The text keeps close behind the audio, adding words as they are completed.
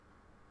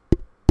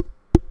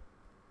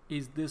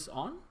Is this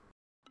on?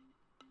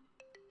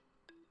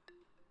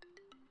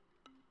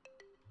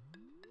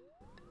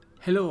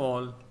 Hello,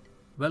 all.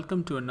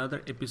 Welcome to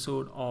another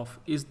episode of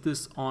Is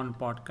This On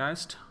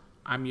podcast.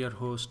 I'm your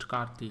host,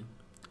 Karthi.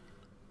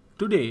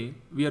 Today,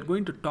 we are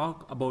going to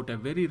talk about a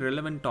very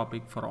relevant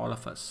topic for all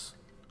of us: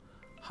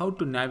 how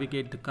to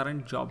navigate the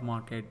current job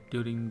market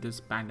during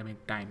this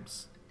pandemic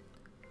times.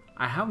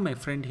 I have my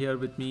friend here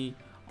with me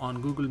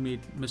on Google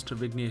Meet,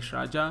 Mr. Vignesh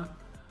Raja.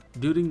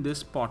 During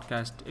this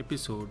podcast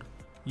episode,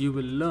 you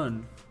will learn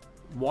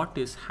what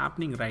is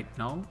happening right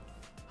now,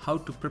 how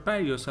to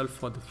prepare yourself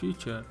for the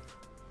future,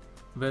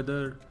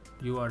 whether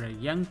you are a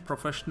young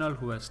professional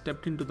who has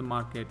stepped into the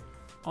market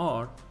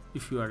or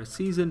if you are a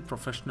seasoned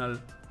professional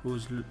who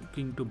is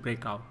looking to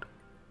break out.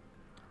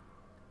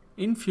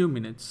 In few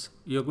minutes,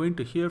 you're going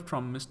to hear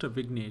from Mr.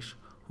 Vignesh,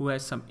 who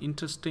has some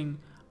interesting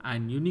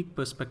and unique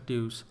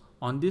perspectives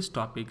on these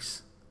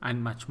topics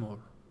and much more.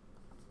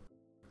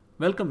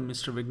 Welcome,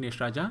 Mr. Vignesh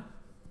Raja.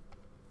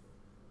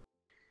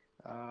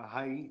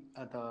 Hi,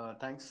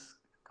 thanks,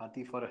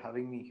 Kati, for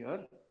having me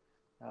here.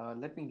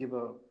 Let me give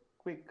a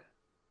quick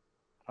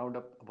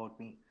roundup about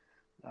me.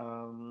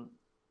 Um,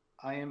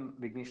 I am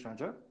Vignesh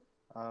Raja.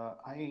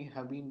 I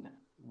have been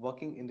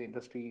working in the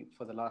industry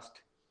for the last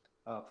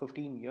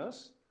 15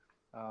 years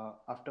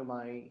after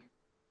my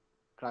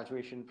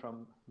graduation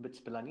from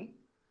BITS Pilani.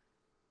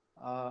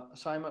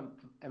 So I'm a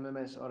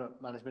MMS or a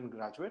management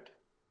graduate.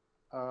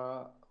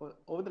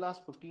 Over the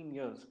last 15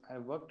 years,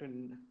 I've worked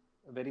in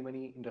very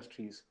many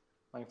industries.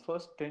 My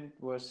first stint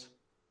was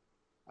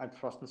at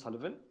Frost and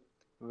Sullivan,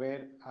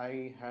 where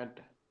I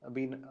had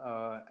been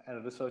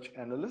a research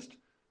analyst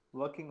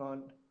working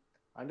on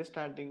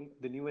understanding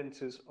the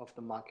nuances of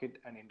the market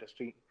and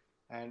industry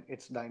and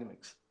its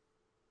dynamics.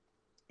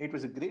 It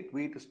was a great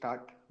way to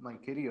start my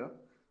career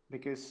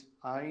because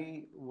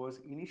I was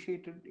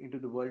initiated into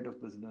the world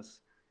of business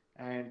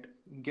and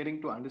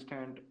getting to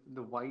understand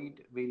the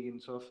wide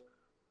variance of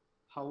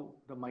how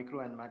the micro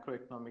and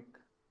macroeconomic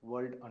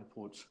world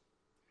unfolds.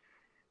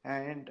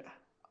 And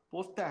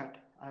post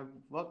that, I've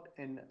worked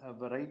in a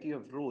variety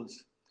of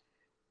roles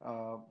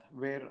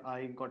where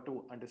I got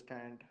to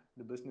understand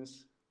the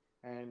business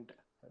and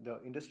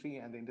the industry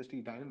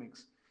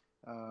dynamics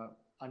uh,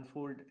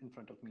 unfold in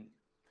front of me.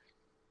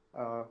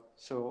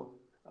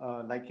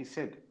 Like you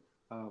said,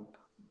 uh,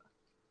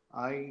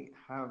 I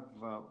have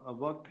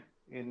worked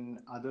in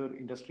other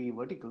industry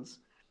verticals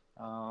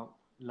uh,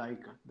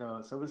 like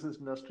the services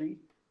industry,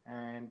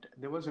 and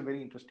there was a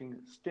very interesting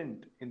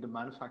stint in the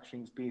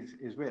manufacturing space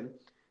as well,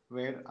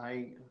 where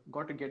I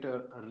got to get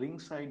a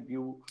ringside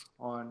view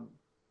on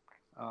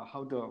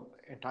how the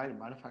entire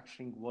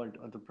manufacturing world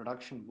or the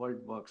production world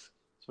works.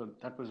 So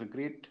that was a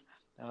great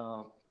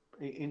uh,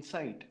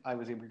 insight I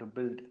was able to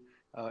build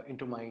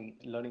into my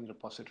learning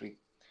repository.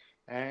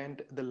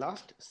 And the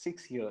last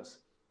 6 years,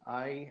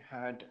 I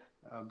had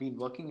been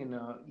working in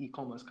an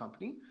e-commerce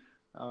company,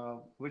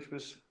 which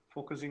was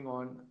focusing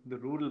on the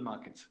rural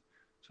markets.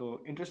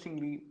 So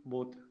interestingly,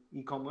 both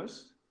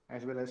e-commerce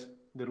as well as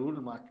the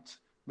rural markets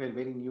were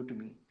very new to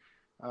me,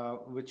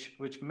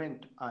 which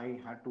meant I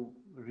had to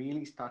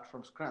really start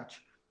from scratch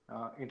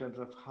in terms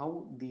of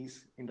how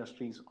these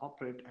industries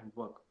operate and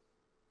work.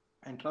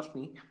 And trust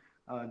me,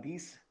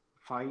 these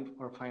 5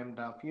 or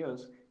 5.5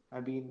 years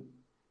have been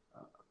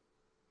uh,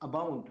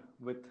 abound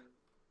with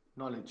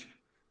knowledge,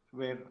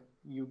 where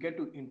you get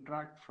to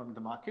interact from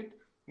the market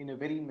in a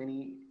very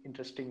many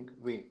interesting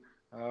way.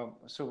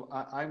 So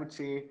I would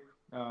say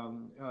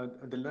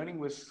the learning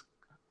was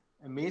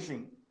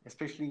amazing,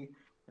 especially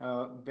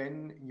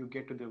when you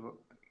get to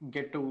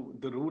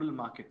the rural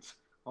markets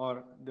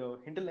or the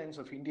hinterlands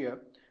of India,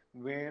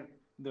 where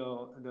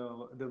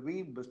the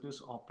way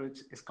business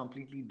operates is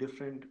completely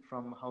different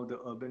from how the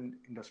urban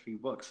industry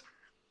works.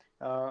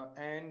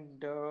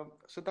 And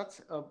so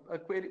that's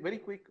very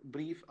quick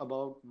brief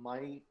about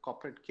my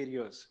corporate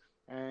careers.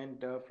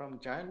 And from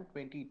Jan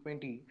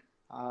 2020,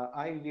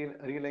 I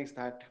realized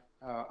that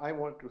I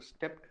want to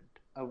step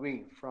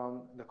away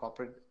from the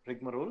corporate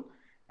rigmarole.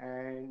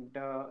 And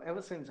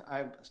ever since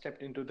I've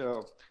stepped into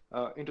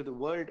the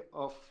world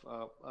of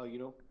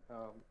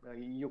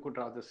you could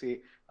rather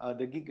say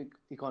the gig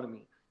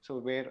economy. So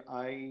where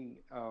I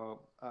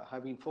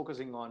have been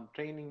focusing on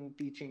training,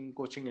 teaching,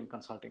 coaching, and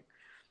consulting.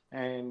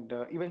 And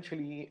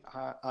eventually,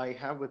 I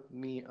have with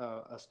me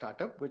a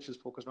startup which is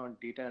focused on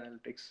data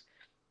analytics,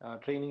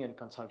 training, and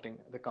consulting.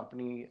 The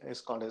company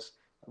is called as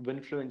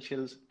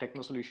Winfluentials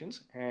Techno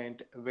Solutions,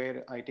 and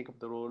where I take up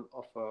the role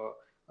of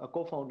a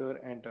co-founder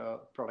and a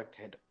product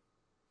head.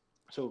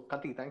 So,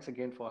 Kati, thanks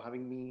again for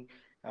having me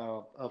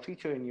a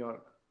feature in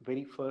your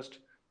very first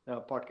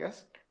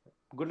podcast.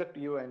 Good luck to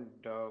you, and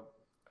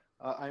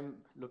I'm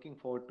looking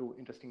forward to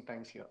interesting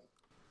times here.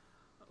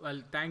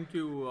 Well, thank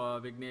you,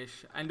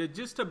 Vignesh. And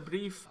just a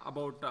brief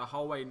about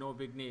how I know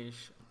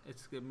Vignesh.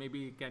 It's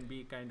maybe can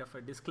be kind of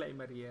a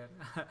disclaimer here.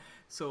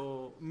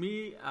 So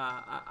me,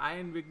 I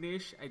and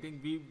Vignesh, I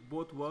think we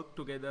both worked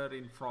together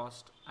in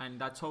Frost, and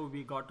that's how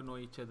we got to know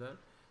each other.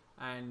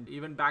 And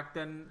even back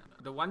then,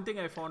 the one thing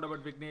I found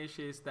about Vignesh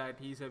is that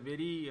he's a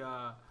very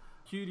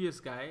curious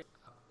guy.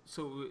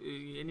 So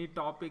any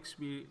topics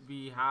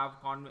we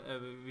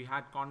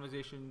had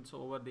conversations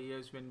over the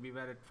years when we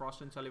were at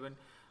Frost and Sullivan.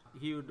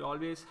 He would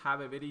always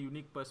have a very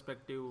unique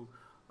perspective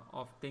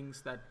of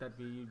things that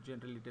we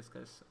generally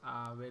discuss,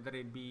 whether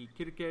it be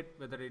cricket,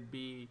 whether it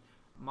be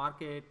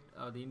market,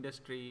 the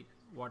industry,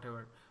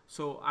 whatever.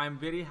 So I'm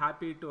very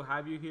happy to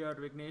have you here,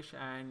 Vignesh,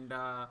 and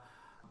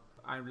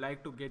I'd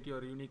like to get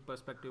your unique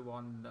perspective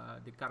on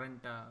the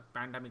current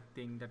pandemic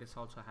thing that is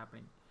also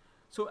happening.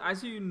 So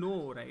as you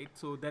know, right?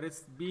 So there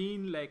has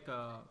been like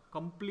a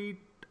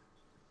complete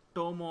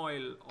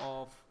turmoil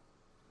of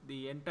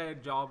the entire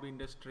job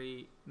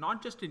industry,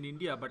 not just in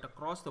India but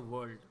across the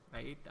world,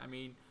 right? I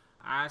mean,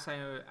 as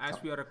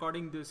we are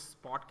recording this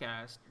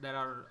podcast, there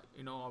are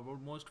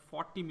almost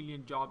 40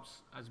 million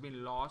jobs has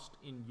been lost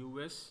in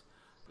US.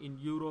 In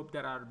Europe,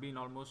 there have been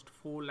almost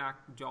 4 lakh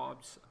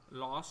jobs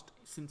lost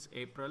since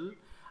April,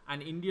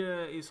 and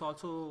India is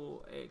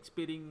also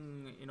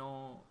experiencing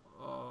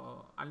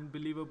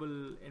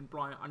unbelievable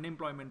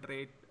unemployment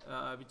rate,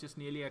 which is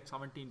nearly at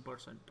 17%,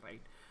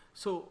 right?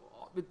 So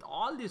with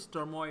all this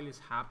turmoil is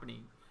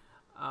happening,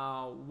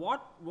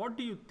 what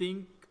do you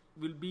think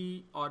will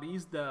be or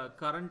is the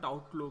current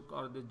outlook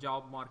or the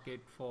job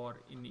market for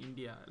in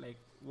India? Like,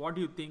 what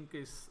do you think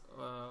is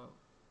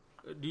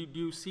do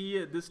you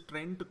see this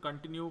trend to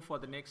continue for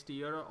the next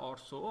year or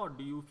so, or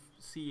do you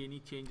see any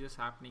changes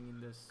happening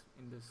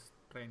in this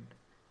trend?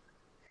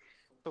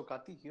 So,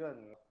 Kati, here,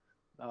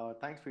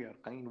 thanks for your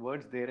kind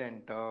words there.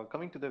 And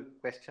coming to the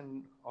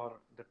question or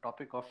the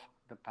topic of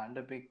the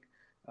pandemic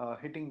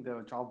hitting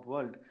the job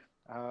world,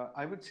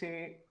 I would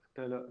say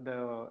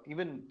the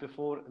even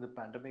before the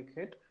pandemic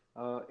hit,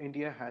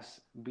 India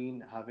has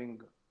been having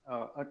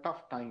a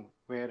tough time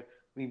where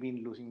we've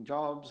been losing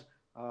jobs,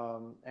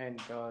 and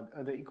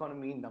the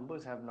economy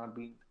numbers have not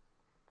been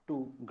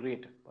too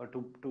great or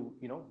to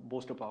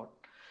boast about.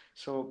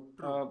 So,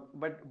 True.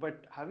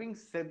 but having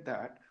said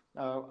that,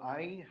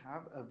 I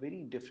have a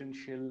very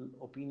differential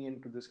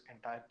opinion to this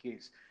entire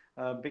case,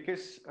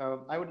 because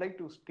I would like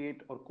to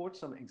state or quote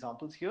some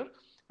examples here.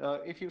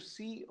 If you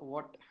see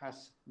what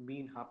has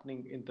been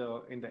happening in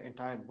the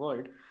entire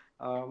world,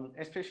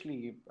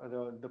 especially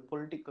the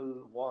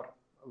political war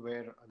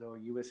where the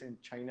US and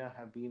China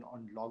have been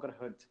on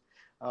loggerheads.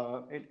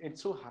 It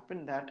so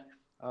happened that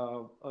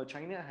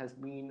China has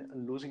been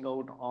losing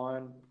out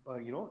on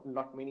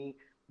not many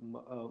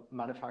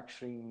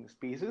manufacturing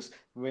spaces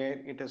where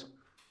it has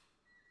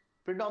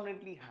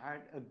predominantly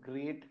had a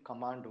great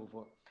command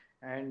over.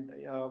 And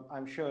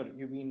I'm sure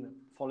you've been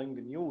following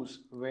the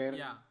news where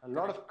Yeah, a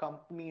lot correct. of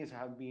companies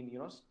have been,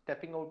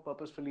 stepping out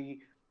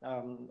purposefully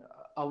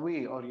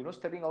away or,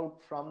 stepping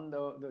out from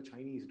the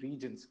Chinese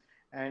regions.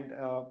 And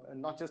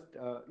not just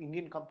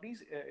Indian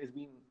companies, it's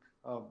been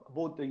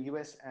both the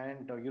US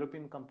and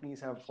European companies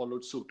have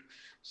followed suit.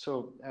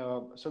 So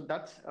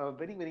that's a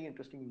very, very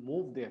interesting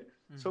move there.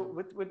 So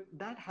Mm-hmm. with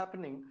that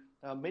happening,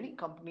 many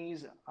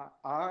companies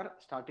are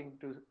starting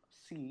to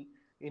see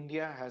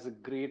India has a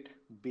great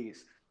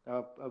base.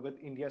 With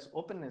India's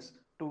openness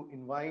to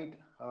invite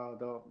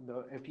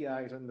the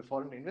FDIs and the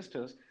foreign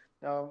investors,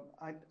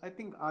 I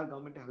think our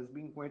government has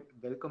been quite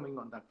welcoming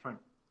on that front.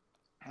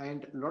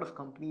 And a lot of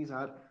companies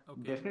are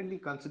Okay. definitely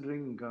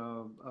considering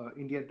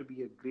India to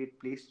be a great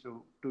place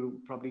to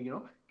probably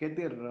get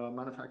their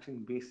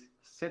manufacturing base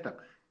set up.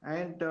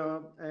 And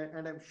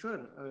I'm sure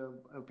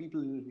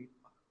people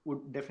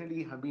would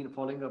definitely have been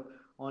following up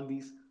on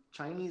these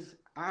Chinese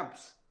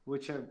apps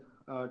which have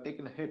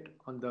taken a hit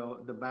on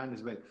the ban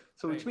as well.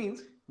 So which Right.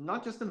 means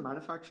not just the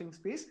manufacturing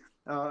space,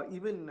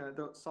 even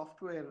the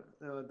software,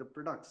 the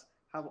products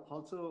have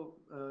also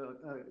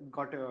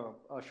got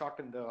a shot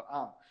in the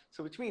arm.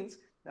 So which means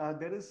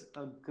there is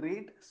a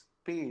great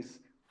space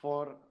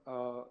for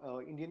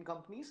Indian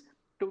companies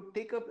to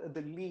take up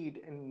the lead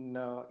in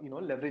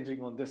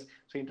leveraging on this.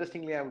 So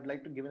interestingly, I would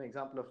like to give an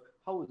example of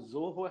how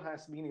Zoho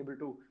has been able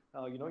to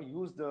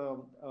use the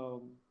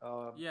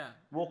Yeah.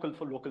 vocal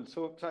for local.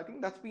 So I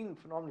think that's been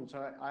phenomenal. So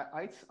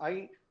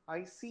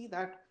I see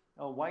that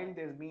while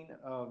there's been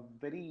a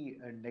very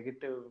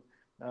negative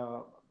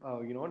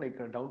like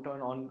a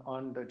downturn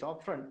on the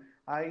job front,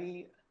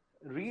 I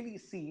really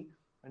see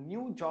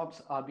new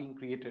jobs are being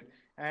created,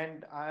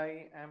 and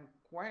I am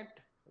quite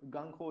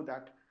gung ho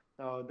that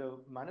the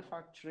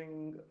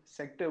manufacturing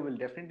sector will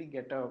definitely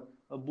get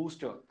a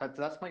booster.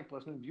 That's my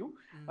personal view.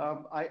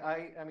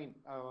 I mean,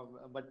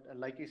 but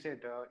like you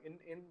said,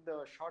 in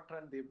the short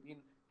run, they've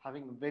been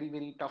having very,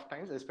 very tough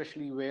times,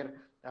 especially where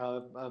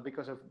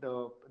because of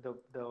the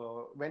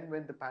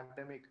when the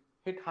pandemic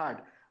hit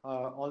hard,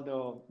 all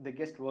the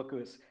guest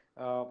workers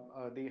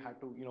they had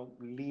to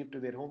leave to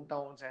their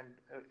hometowns, and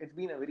it's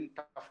been a very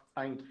tough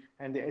time.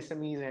 And the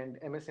SMEs and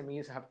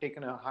MSMEs have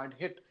taken a hard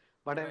hit,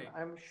 but Right.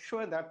 I'm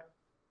sure that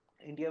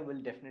India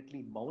will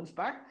definitely bounce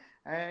back.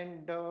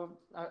 And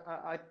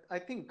I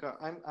think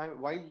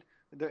while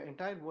the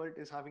entire world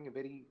is having a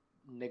very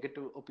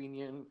negative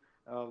opinion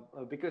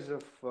because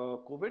of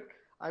COVID,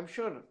 I'm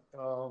sure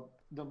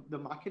the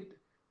market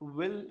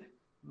will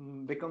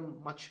become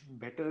much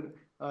better.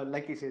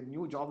 Like I said,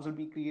 new jobs will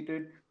be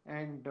created,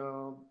 and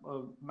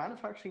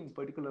manufacturing in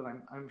particular,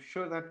 I'm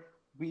sure that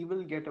we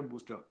will get a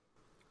booster.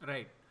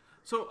 Right.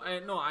 So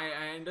no,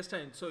 I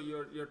understand. So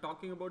you're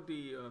talking about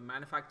the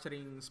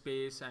manufacturing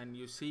space, and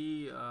you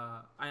see,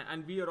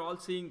 and we are all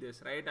seeing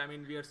this, right? I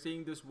mean, we are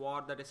seeing this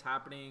war that is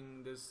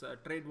happening, this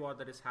trade war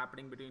that is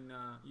happening between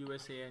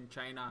USA and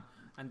China,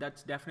 and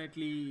that's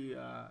definitely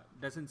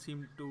doesn't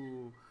seem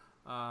to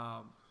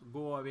uh,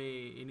 go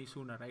away any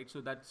sooner, right?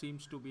 So that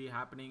seems to be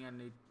happening,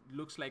 and it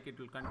looks like it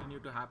will continue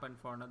to happen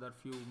for another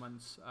few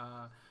months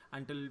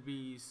until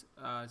we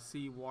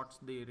see what's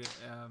the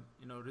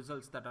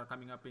results that are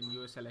coming up in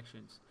U.S.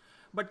 elections.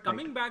 But Right.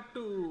 coming back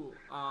to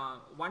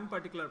one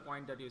particular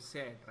point that you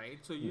said,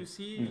 right? So you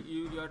see,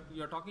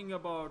 you're talking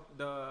about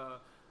the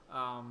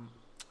um,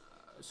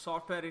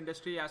 software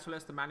industry as well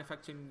as the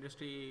manufacturing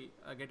industry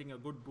getting a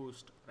good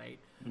boost, right?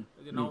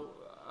 You Mm. know,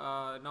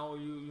 now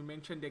you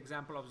mentioned the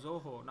example of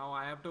Zoho. Now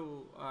I have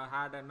to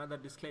add another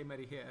disclaimer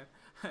here,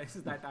 is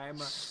that I am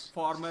a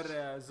former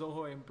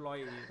Zoho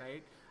employee,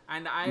 right?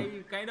 And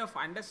I kind of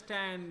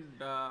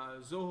understand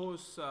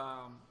Zoho's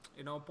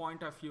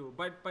point of view,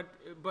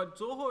 but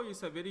Zoho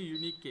is a very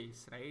unique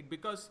case, right?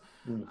 Because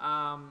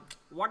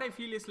what I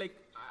feel is like,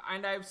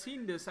 and I've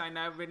seen this, and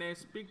when I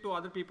speak to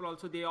other people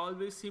also, they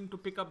always seem to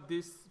pick up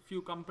these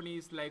few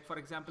companies. Like for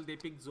example, they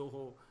pick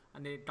Zoho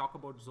and they talk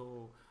about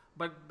Zoho.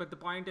 But the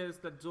point is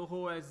that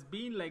Zoho has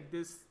been like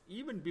this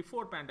even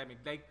before pandemic.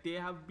 Like they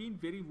have been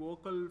very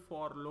vocal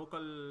for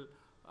local,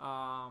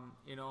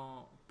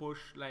 push.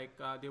 Like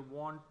they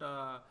want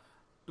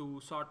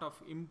to sort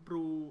of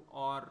improve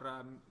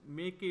or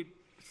make it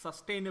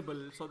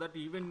sustainable, so that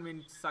even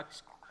when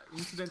such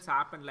incidents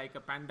happen, like a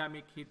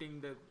pandemic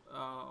hitting the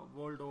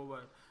world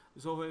over,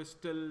 Zoho is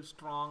still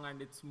strong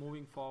and it's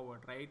moving forward,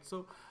 right?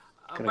 So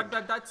but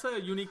Correct. that's a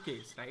unique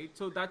case, right?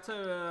 So that's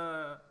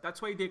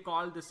why they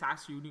call the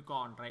SaaS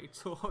unicorn, right?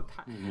 So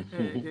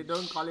that, they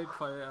don't call it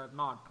for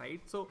not,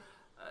 right? So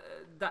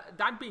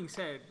that being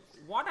said,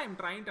 what I'm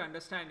trying to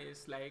understand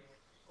is like,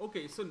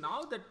 okay, so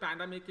now that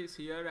pandemic is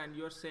here and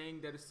you're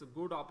saying there is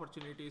good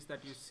opportunities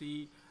that you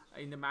see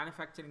in the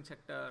manufacturing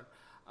sector,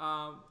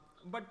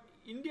 but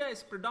India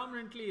is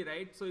predominantly,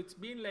 right, so it's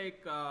been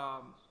like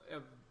a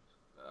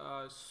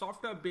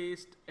software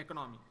based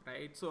economy,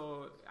 right?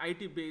 So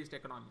IT based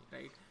economy,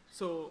 right?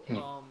 So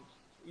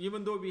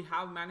even though we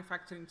have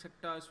manufacturing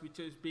sectors which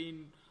has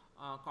been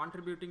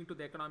contributing to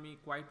the economy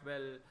quite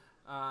well,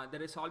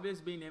 there has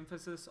always been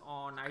emphasis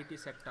on IT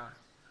sector.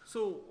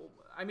 So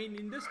I mean,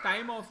 in this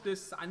time of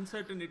this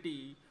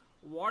uncertainty,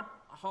 what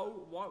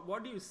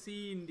do you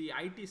see in the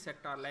IT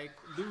sector? Like,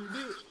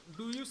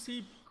 do you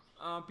see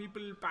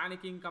people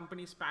panicking,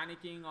 companies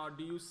panicking, or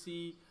do you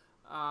see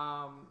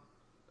um,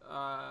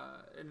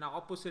 an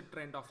opposite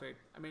trend of it?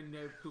 I mean,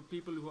 to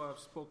people who have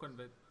spoken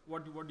with,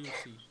 what do you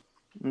see?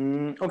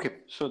 Okay,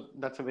 so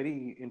that's a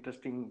very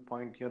interesting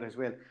point here as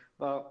well.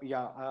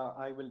 Yeah,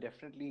 I will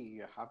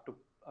definitely have to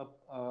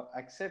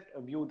accept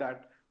a view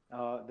that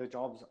the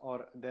jobs,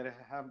 or there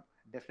have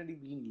definitely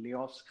been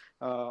layoffs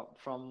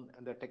from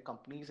the tech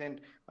companies, and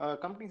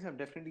companies have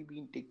definitely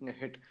been taking a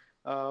hit.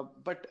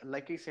 But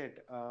like I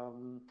said,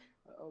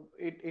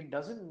 it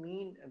doesn't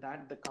mean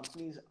that the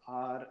companies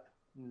are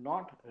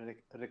not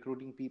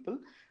recruiting people.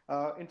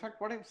 In fact,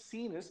 what I've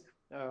seen is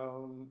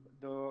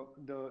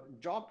the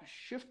job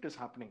shift is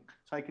happening.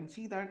 So I can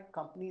see that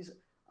companies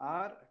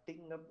are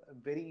taking up a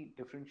very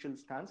differential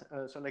stance.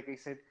 So, like I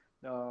said,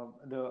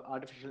 the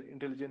artificial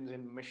intelligence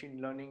and machine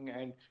learning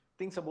and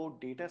things about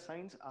data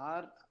science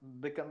are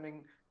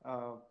becoming.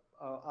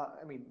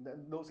 I mean,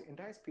 those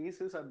entire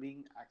spaces are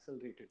being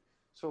accelerated.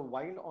 So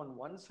while on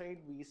one side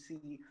we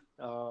see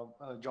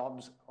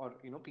jobs, or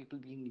people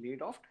being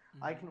laid off,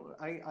 I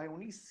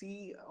only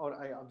see, or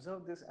I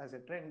observe this as a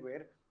trend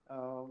where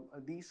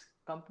these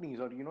companies,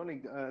 or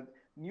like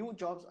new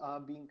jobs are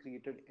being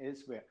created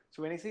elsewhere.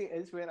 So when I say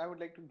elsewhere, I would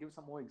like to give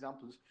some more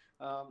examples.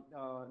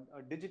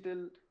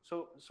 Digital.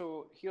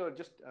 So here,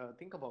 just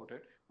think about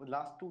it. For the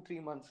last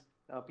 2-3 months,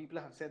 people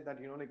have said that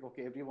like,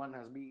 okay, everyone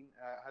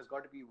has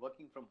got to be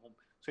working from home.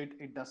 So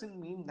it doesn't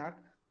mean that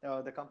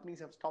the companies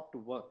have stopped to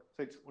work.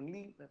 So it's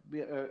only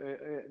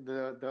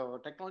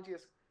the technology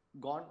has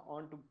gone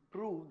on to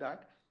prove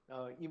that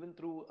even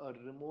through a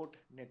remote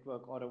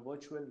network or a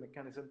virtual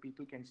mechanism,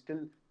 people can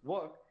still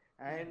work.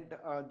 And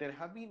there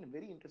have been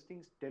very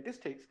interesting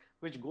statistics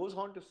which goes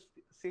on to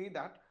say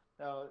that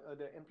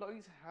the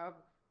employees have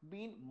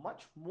been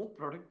much more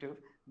productive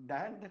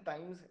than the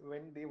times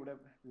when they would have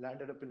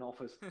landed up in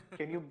office.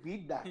 Can you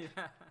beat that?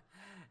 Yeah,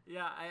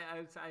 yeah,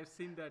 I've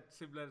seen that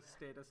similar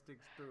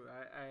statistics too.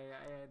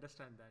 I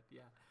understand that.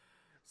 Yeah.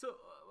 So,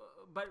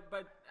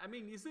 but I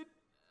mean, is it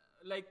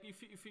like,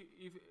 if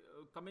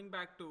coming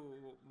back to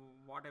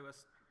what I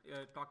was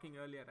talking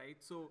earlier, right?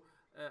 So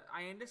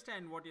I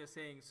understand what you're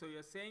saying. So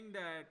you're saying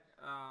that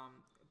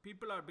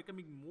people are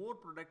becoming more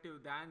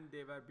productive than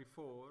they were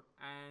before,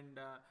 and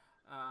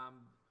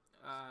um,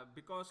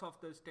 because of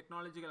this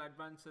technological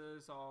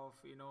advances of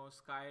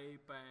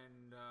Skype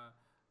and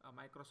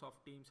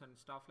Microsoft Teams and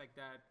stuff like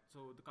that.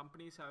 So the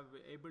companies have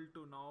able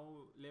to now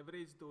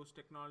leverage those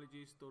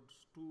technologies, those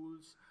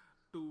tools,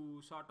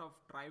 to sort of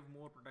drive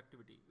more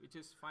productivity, which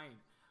is fine.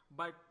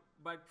 But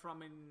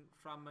from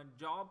a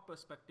job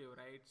perspective,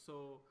 right?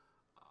 So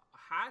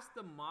has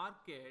the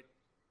market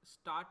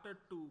started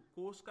to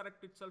course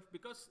correct itself?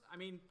 Because I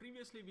mean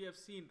previously we have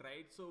seen,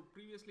 right? So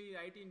previously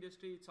IT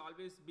industry, it's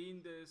always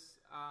been this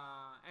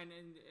and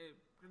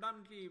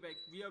predominantly like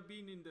we have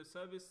been in the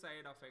service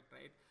side of it,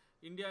 right?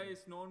 India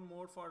is known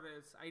more for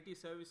its IT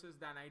services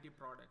than IT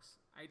products.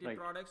 IT Right.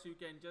 products, you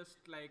can just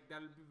like there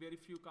will be very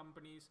few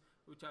companies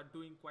which are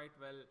doing quite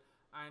well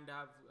and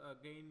have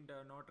gained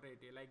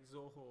notoriety, like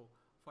Zoho,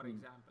 for Mm.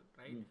 example,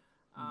 right? Mm.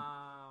 Mm.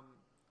 Um,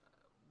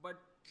 but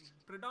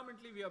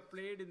predominantly we have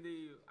played in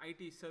the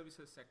IT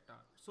services sector.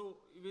 So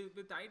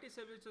with IT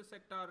services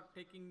sector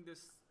taking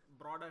this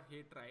broader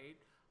hit, right?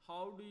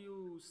 How do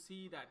you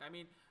see that? I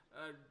mean,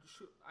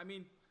 I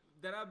mean,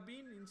 there have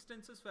been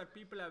instances where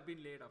people have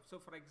been laid off. So,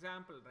 for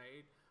example,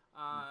 right,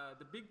 Mm.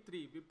 the big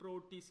three,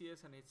 Wipro,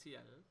 TCS, and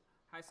HCL,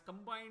 has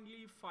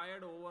combinedly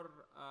fired over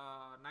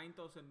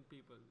 9,000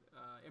 people,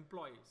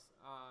 employees,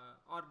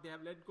 or they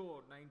have let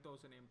go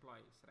 9,000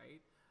 employees,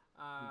 right?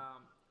 Mm.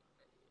 Um,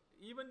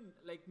 even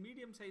like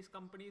medium sized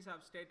companies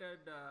have stated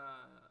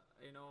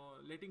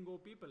letting go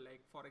people,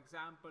 like for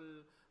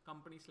example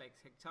companies like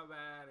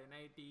Hexaware,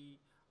 NIT,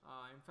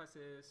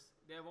 Emphasis,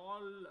 they have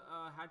all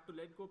had to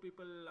let go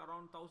people,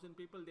 around 1,000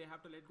 people they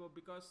have to let go,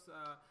 because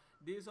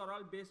these are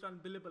all based on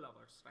billable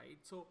hours, right?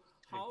 So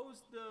Right.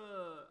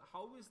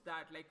 how is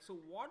that, like, so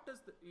what is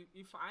the,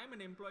 if I am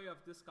an employee of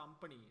this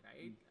company,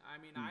 right? Mm. I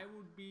mean Mm. I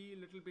would be a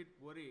little bit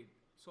worried.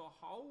 So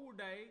how would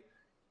I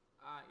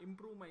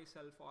improve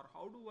myself, or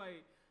how do I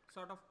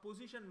sort of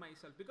position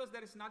myself, because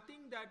there is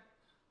nothing that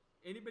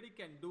anybody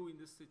can do in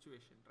this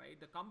situation, right?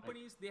 The Right.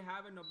 companies, they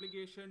have an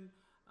obligation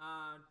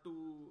to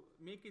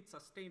make it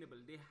sustainable.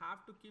 They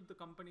have to keep the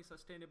company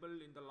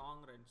sustainable in the long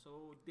run.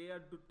 So they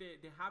are to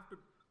they have to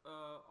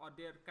or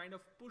they are kind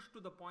of pushed to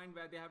the point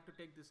where they have to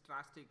take these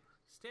drastic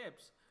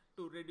steps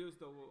to reduce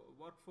the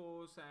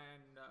workforce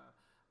and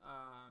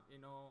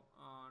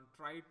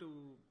try to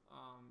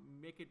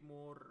make it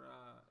more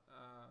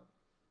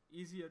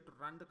easier to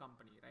run the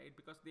company, right?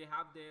 Because they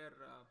have their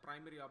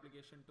primary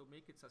obligation to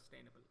make it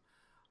sustainable.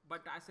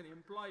 But as an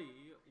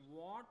employee,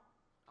 what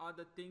are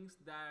the things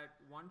that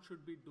one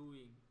should be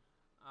doing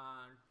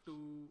to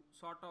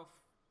sort of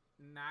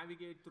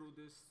navigate through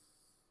this,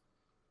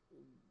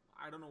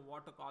 I don't know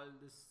what to call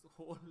this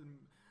whole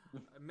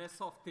mess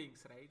of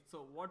things, right?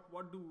 So what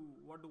do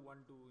one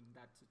do in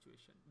that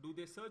situation? Do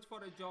they search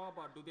for a job,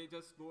 or do they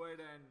just go ahead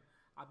and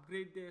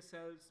upgrade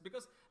themselves?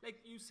 Because like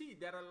you see,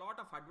 there are a lot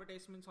of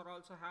advertisements are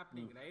also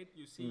happening, Mm. right?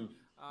 You see, Mm.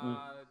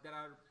 Mm. there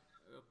are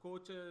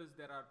coaches,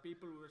 there are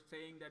people who are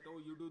saying that, oh,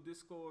 you do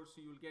this course,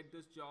 you will get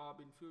this job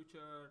in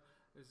future.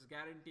 This is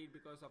guaranteed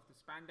because of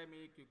this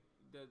pandemic.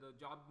 The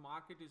job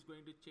market is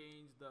going to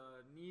change. The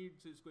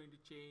needs is going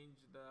to change.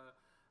 The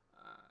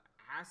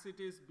as it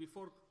is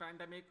before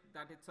pandemic,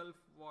 that itself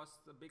was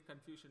a big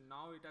confusion.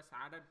 Now it has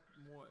added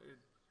more.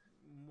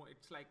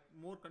 It's like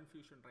more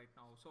confusion right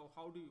now. So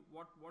how do you,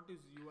 what is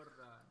your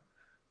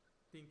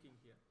thinking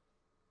here?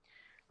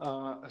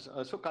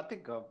 So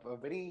Karthik,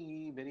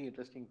 very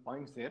interesting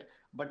points there.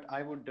 But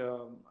I would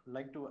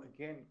like to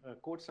again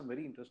quote some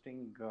very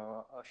interesting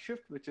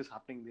shift which is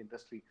happening in the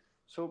industry.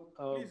 So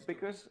Please do.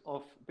 because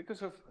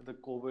of the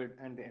COVID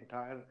and the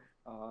entire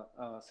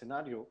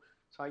scenario,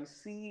 so I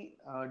see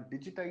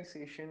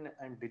digitization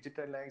and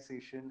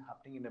digitalization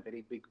happening in a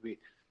very big way.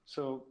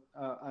 So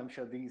I'm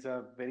sure these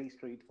are very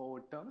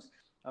straightforward terms.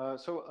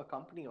 So a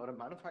company or a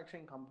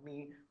manufacturing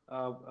company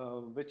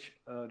which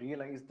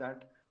realized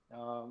that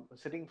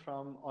sitting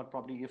from, or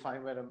probably if I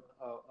were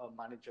a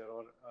manager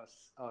or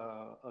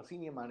a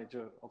senior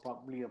manager, or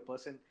probably a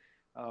person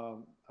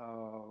um,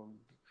 um,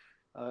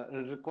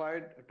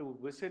 required to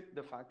visit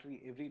the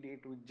factory every day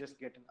to just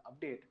get an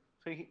update.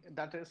 So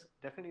that is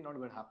definitely not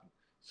going to happen.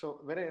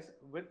 So whereas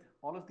with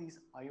all of these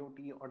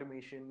IoT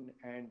automation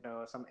and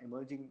some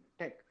emerging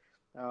tech,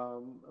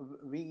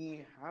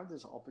 we have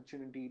this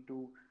opportunity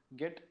to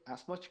get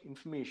as much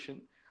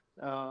information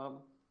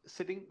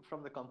sitting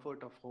from the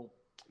comfort of home.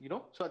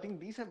 So I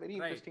think these are very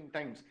Right. interesting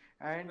times,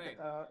 and Right.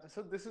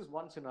 so this is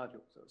one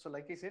scenario. So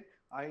like I said,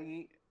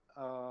 I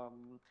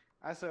um,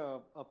 as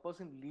a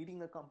person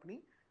leading a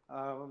company,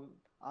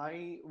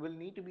 I will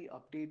need to be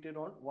updated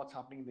on what's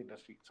happening in the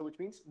industry. So which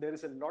means there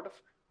is a lot of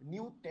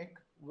new tech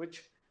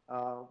which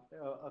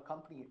a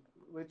company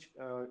which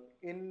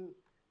in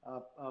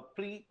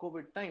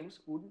pre-COVID times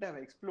wouldn't have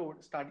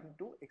explored, starting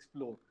to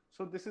explore.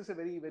 So this is a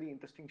very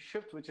interesting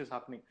shift which is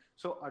happening.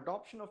 So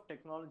adoption of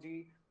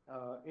technology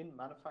in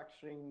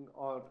manufacturing,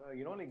 or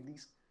like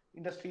these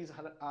industries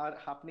are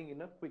happening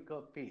in a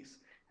quicker pace.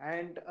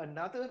 And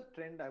another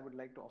trend I would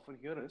like to offer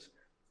here is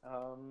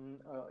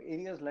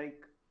areas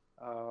like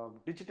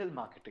digital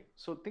marketing.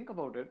 So think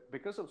about it,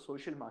 because of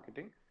social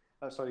marketing,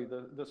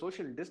 the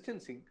social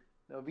distancing,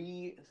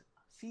 we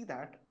see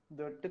that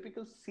the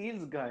typical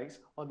sales guys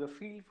or the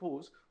field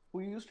force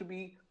who used to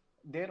be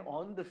they're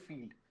on the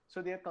field,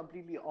 so they are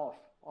completely off,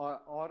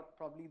 or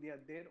probably they are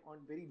there on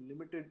very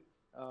limited,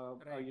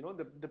 Right.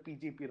 the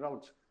PGP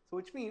routes. So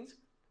which means,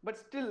 but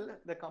still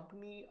the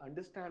company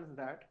understands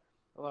that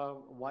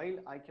while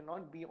I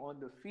cannot be on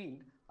the field,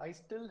 I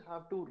still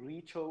have to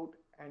reach out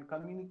and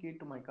communicate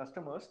to my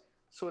customers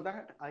so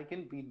that I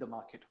can beat the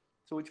market.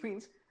 So which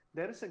means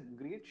there is a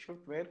great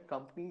shift where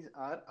companies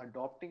are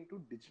adopting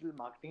to digital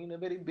marketing in a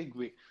very big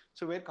way.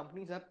 So where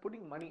companies are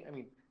putting money, I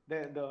mean,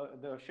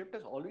 the shift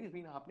has always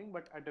been happening,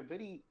 but at a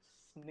very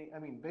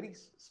very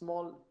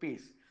small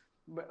pace.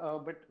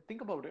 But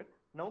think about it.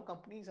 Now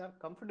companies are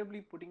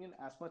comfortably putting in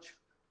as much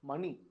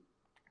money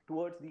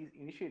towards these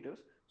initiatives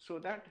so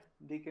that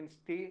they can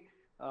stay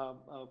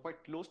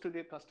quite close to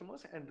their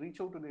customers and reach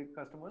out to their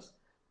customers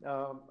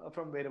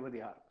from wherever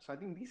they are. So I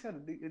think these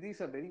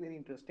are very, very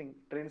interesting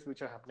trends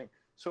which are happening.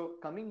 So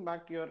coming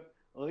back to your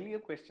earlier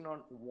question on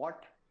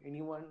what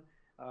anyone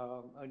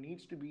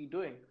needs to be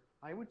doing,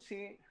 I would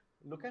say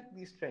look at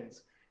these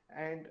trends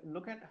and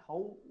look at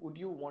how would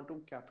you want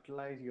to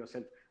capitalize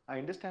yourself. I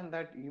understand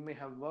that you may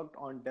have worked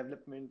on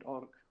development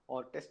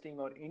or testing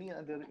or any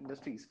other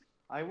industries.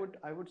 I would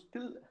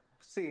still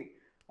say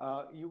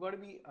you got to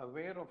be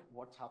aware of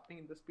what's happening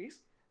in the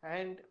space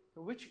and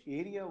which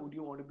area would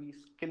you want to be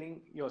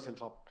skilling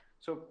yourself up.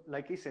 So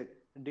like I said,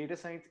 data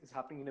science is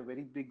happening in a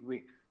very big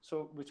way.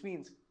 So which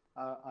means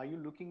are you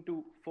looking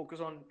to focus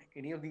on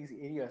any of these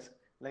areas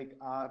like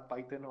R,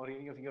 Python, or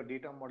any of your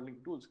data modeling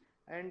tools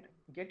and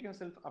get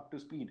yourself up to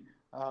speed?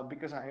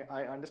 Because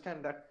I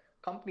understand that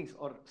companies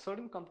or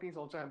certain companies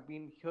also have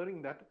been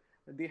hearing that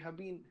they have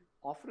been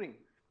offering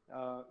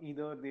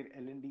either their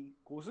L&D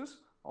courses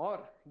or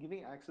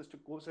giving access to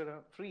Coursera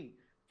free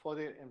for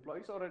their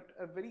employees or at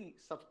a very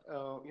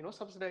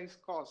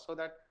subsidized cost so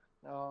that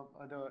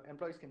the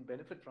employees can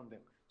benefit from them.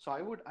 So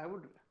I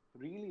would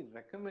really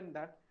recommend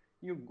that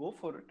you go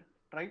for it.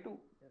 Try to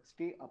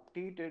stay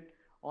updated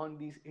on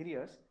these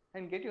areas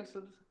and get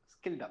yourself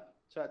skilled up.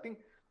 So I think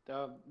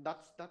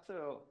that's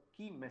a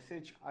key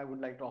message I would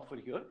like to offer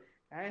here.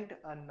 And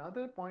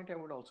another point I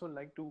would also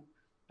like to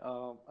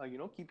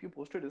keep you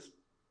posted is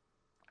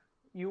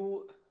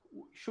you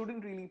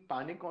shouldn't really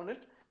panic on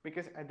it,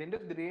 because at the end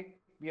of the day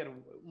we are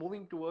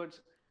moving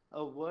towards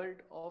a world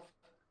of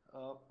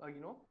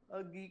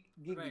a gig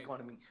Right.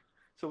 economy.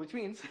 So which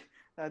means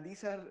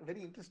these are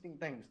very interesting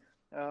times.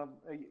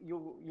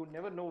 You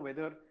never know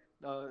whether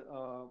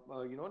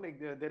like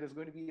there is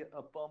going to be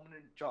a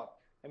permanent job.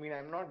 I mean,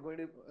 I'm not going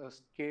to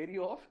scare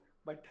you off,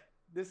 but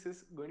this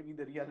is going to be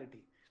the reality.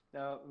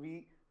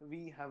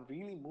 We have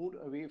really moved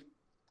away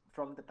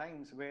from the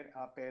times where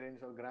our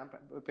parents or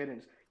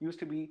grandparents used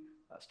to be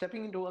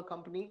stepping into a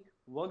company,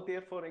 work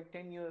there for like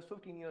 10 years,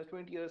 15 years,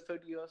 20 years,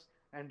 30 years,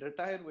 and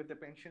retire with the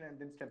pension and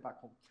then step back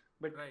home.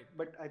 But Right.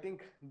 but I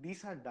think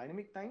these are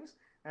dynamic times,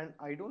 and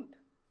I don't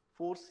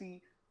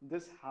foresee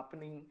this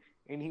happening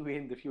anyway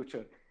in the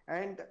future.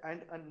 And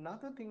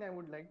another thing I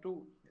would like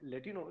to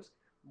let you know is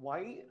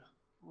why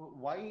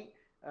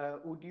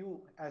would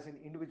you, as an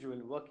individual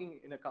working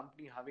in a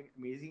company having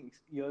amazing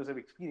years of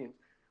experience,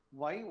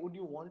 why would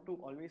you want to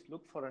always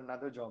look for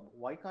another job?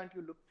 Why can't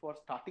you look for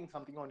starting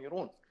something on your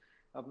own?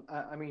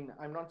 I mean,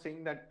 I'm not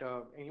saying that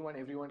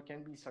everyone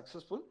can be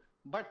successful,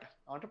 but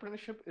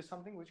entrepreneurship is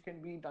something which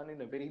can be done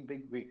in a very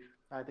big way.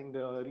 I think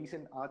the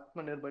recent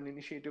Atmanirbhar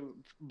initiative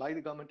by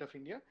the government of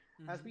India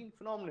has Mm-hmm. been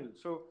phenomenal.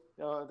 So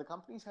the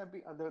companies have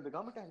been, the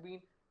government has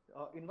been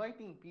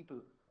inviting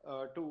people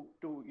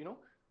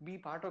to be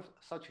part of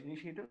such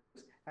initiatives.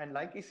 And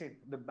like I said,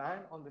 the ban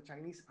on the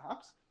Chinese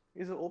apps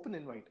is an open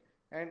invite,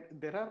 and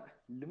there are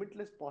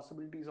limitless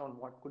possibilities on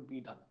what could be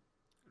done.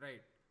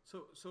 Right.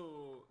 So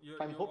So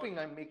I'm you're what? hoping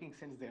I'm making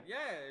sense there.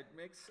 Yeah, it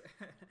makes.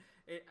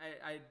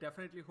 I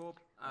definitely hope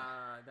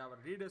that our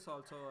readers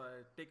also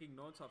taking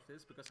notes of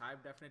this, because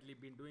I've definitely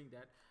been doing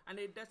that, and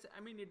it does.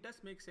 I mean, it does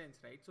make sense,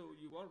 right? So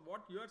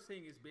what you're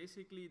saying is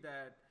basically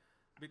that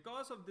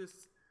because of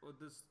this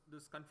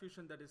this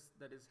confusion that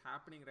is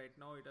happening right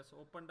now, it has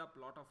opened up a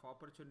lot of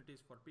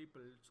opportunities for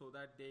people so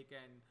that they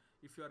can,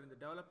 if you're in the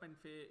development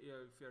phase,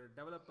 if you're a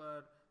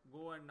developer,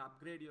 go and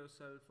upgrade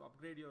yourself,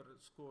 upgrade your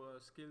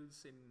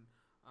skills in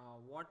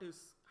what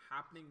is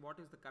happening, what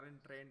is the current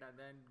trend, and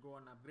then go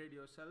and upgrade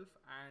yourself,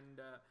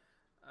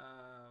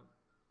 uh,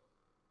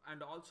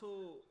 and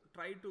also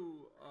try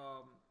to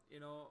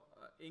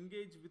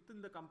engage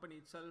within the company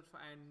itself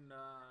and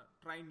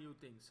try new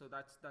things. So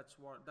that's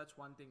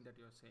one thing that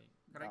you're saying,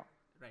 Yeah, correct?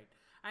 Right.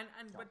 And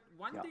yeah, but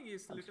one yeah. thing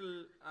is Absolutely.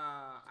 little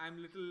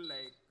I'm little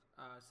like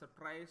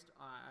surprised.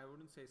 I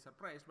wouldn't say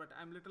surprised, but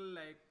I'm little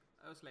like,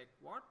 I was like,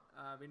 what?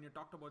 When you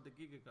talked about the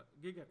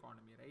gig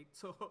economy, right?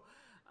 So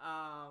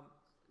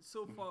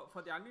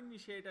for the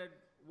uninitiated,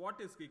 what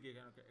is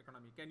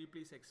economy? Can you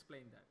please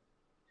explain that?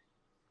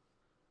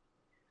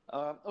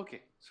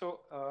 Okay, so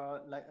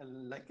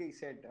like I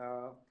said,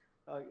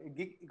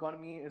 gig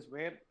economy is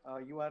where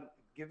you are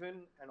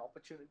given an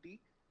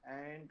opportunity,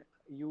 and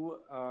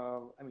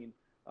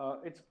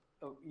it's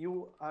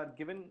you are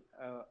given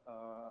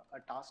a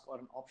task or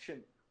an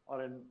option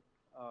or an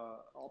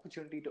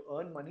opportunity to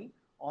earn money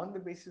on the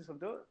basis of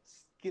the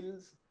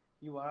skills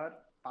you are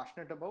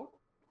passionate about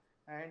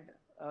and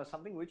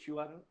something which you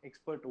are an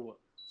expert over.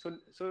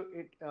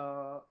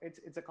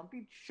 It's a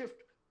complete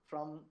shift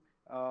from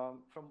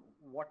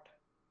what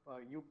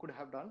you could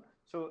have done.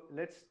 So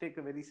let's take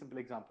a very simple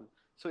example.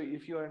 So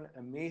if you are an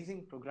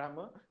amazing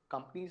programmer,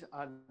 companies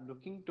are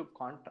looking to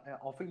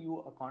offer you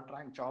a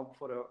contract job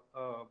for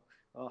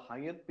a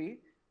higher pay,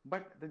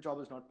 but the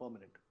job is not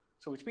permanent.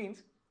 So which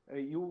means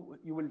you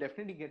will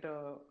definitely get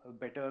a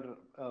better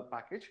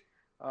package,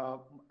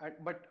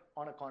 but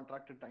on a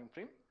contracted time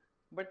frame.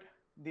 But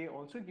they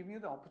also give you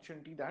the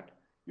opportunity that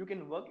you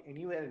can work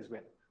anywhere as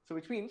well. So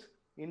which means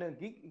in a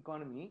gig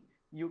economy,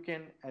 you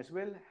can as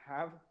well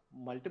have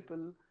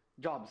multiple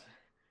jobs.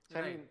 So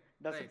I Right, mean,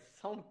 does it right.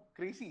 sound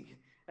crazy?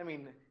 I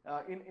mean,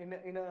 in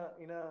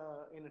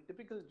a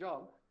typical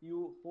job,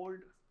 you hold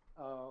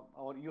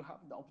or you have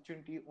the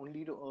opportunity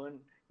only to earn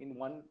in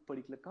one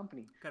particular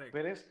company. Correct.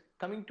 Whereas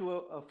coming to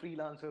a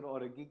freelancer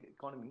or a gig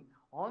economy,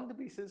 on the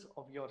basis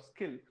of your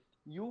skill,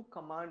 you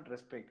command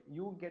respect.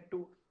 You get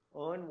to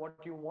earn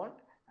what you want,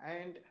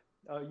 and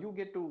you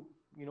get to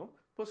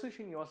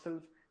position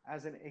yourself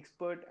as an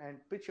expert and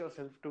pitch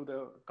yourself to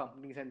the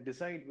companies and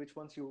decide which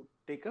ones you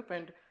take up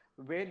and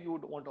where you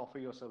would want to offer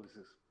your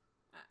services.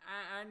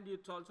 And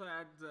it also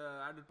adds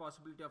added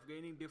possibility of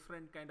gaining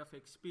different kind of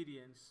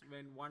experience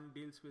when one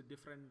deals with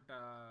different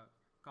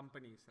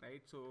companies,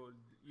 right? So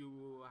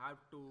you have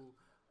to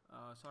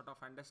sort of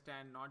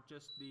understand not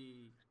just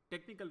the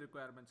technical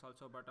requirements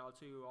also, but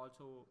also you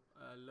also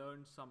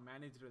learn some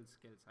managerial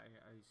skills, I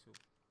assume.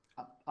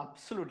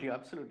 Absolutely,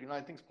 absolutely. No,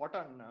 I think spot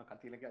on,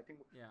 Karthi. Like, I think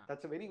Yeah.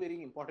 that's a very,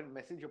 very important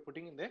message you're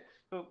putting in there.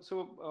 So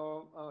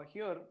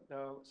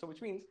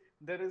which means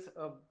there is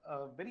a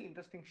very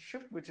interesting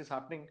shift which is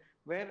happening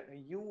where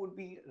you would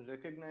be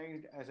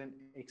recognized as an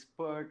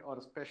expert or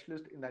a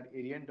specialist in that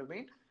area and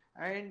domain.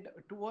 And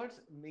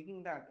towards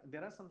making that,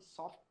 there are some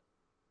soft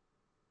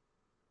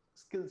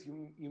skills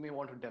you may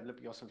want to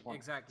develop yourself on. So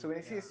Exactly. when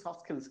I say Yeah.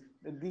 soft skills,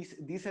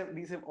 these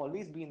have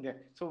always been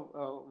there. So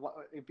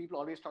people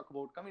always talk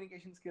about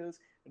communication skills.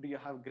 Do you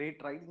have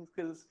great writing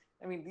skills?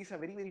 I mean, these are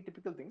very, very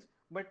typical things.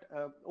 But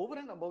over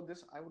and above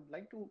this, I would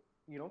like to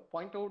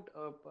point out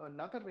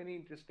another very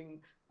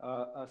interesting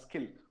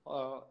skill.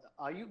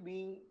 Are you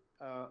being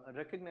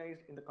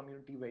recognized in the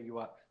community where you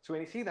are? So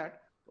when you see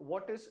that,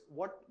 what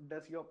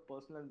does your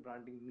personal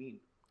branding mean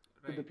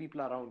to the Right.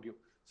 people around you?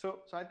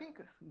 So I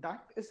think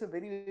that is a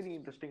very, very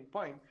interesting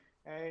point,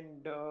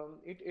 and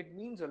it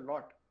means a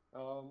lot.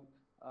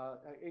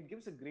 It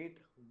gives a great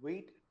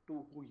weight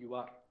to who you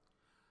are.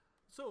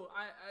 So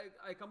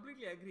I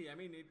completely agree. I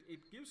mean,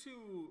 it gives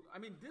you, I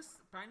mean,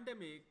 this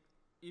pandemic,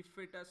 if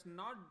it has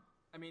not,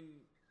 I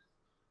mean,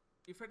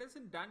 if it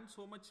hasn't done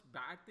so much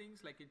bad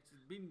things, like it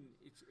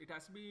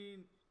has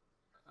been,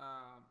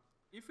 uh,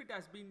 if it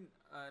has been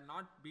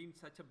not been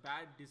such a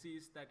bad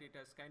disease that it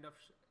has kind of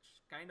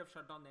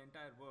shut down the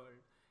entire world,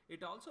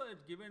 it also has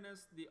given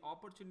us the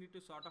opportunity to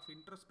sort of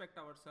introspect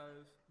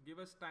ourselves, give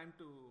us time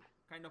to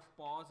kind of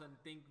pause and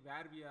think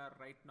where we are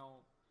right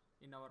now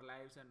in our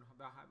lives and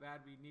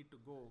where we need to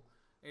go.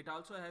 It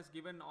also has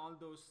given all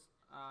those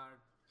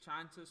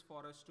chances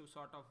for us to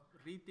sort of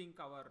rethink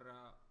our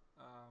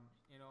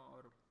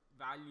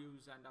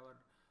values and our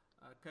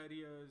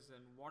careers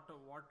and what are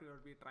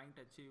we trying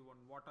to achieve and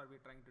what are we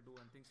trying to do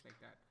and things like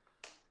that.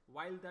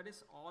 While that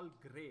is all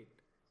great,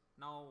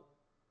 now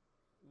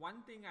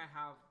one thing I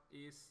have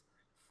is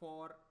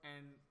for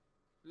an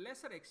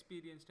lesser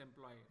experienced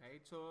employee, right?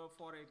 So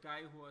for a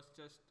guy who has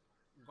just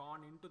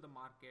gone into the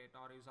market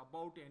or is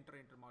about to enter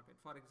into the market,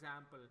 for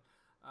example,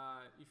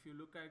 if you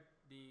look at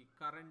the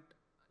current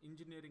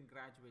engineering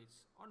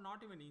graduates or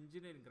not even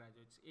engineering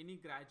graduates, any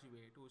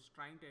graduate who's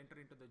trying to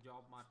enter into the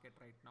job market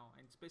right now,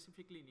 and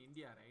specifically in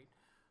India, right?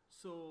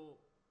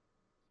 So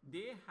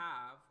they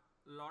have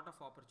a lot of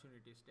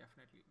opportunities,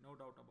 definitely, no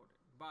doubt about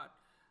it, but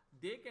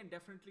they can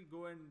definitely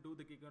go and do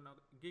the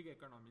gig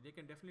economy. They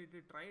can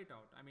definitely try it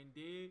out. I mean,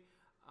 they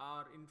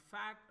are in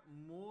fact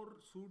more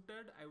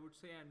suited, I would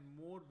say, and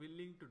more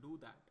willing to do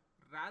that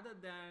rather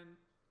than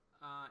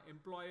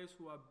employers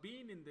who have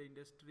been in the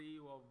industry,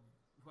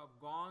 who have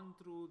gone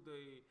through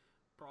the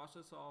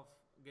process of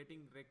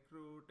getting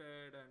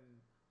recruited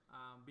and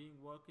being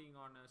working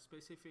on a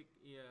specific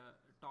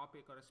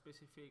topic or a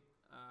specific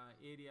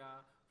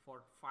area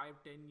for 5,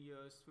 10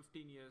 years,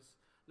 15 years.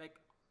 Like,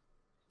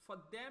 for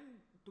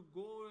them to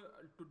go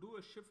to do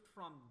a shift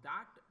from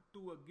that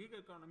to a gig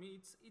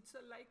economy,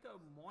 like a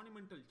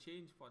monumental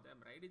change for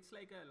them, right? It's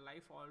like a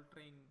life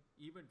altering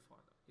event for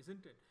them,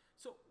 isn't it?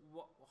 So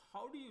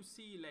how do you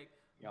see, like,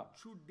 Yeah.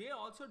 should they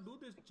also do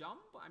this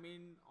jump? I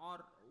mean,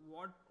 or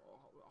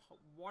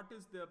what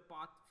is the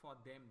path for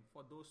them,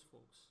 for those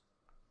folks?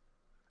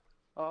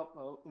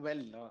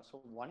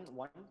 So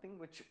one thing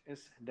which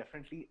is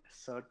definitely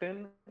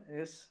certain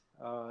is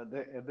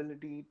the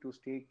ability to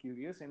stay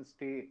curious and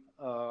stay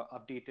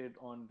updated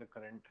on the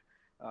current.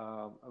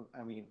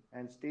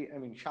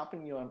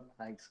 Sharpen your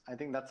knives. I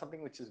think that's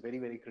something which is very,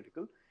 very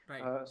critical.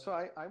 Right. So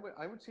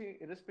I would say,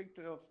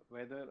 irrespective of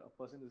whether a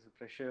person is a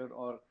fresher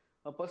or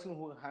a person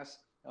who has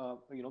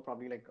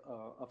probably like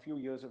a few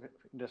years of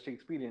industry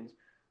experience,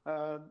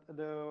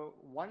 the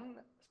one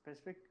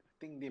specific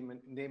thing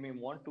they may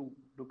want to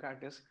look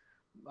at is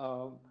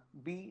uh,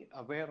 be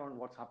aware on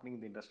what's happening in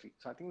the industry.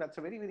 So I think that's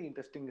a very very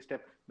interesting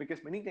step,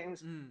 because many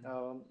times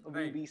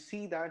Right. we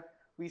see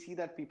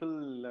that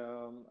people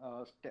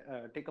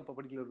take up a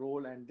particular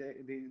role, and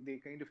they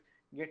kind of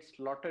get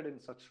slotted in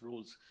such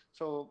roles.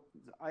 So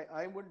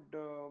I would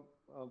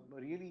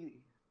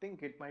really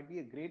think it might be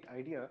a great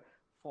idea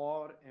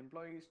for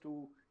employees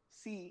to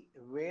see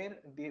where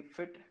they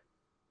fit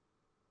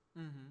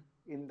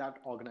in that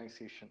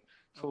organization.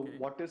 So Okay.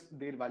 what is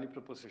their value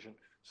proposition?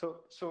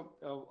 So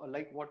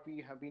like what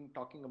we have been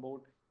talking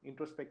about,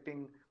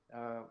 introspecting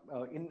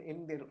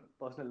in their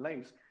personal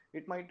lives,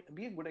 it might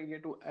be a good idea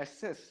to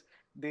assess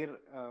their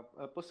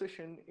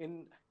position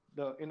in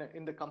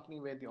the company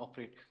where they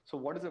operate. So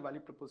what is the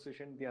value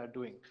proposition they are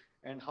doing,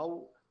 and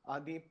how are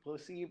they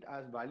perceived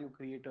as value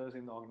creators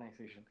in the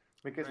organization?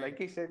 Because Right.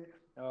 like I said,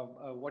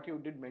 what you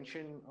did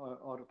mention,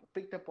 or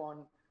picked up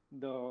on,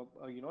 the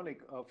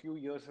like a few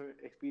years of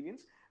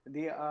experience,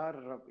 they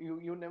are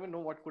you never know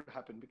what could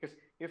happen, because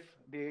if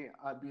they've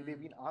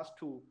been asked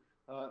to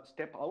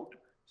step out,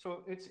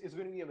 so it's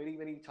going to be a very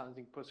very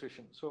challenging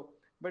position. So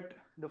but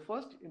the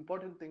first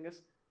important thing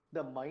is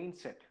the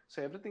mindset.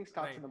 So everything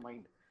starts in Right. the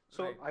mind.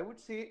 So Right. I would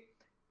say,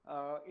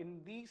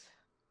 in these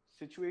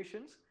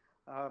situations,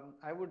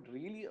 I would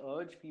really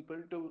urge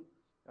people to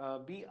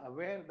be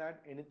aware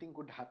that anything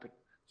could happen.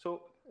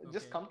 So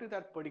just Okay. come to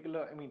that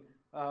particular, I mean,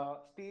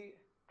 stay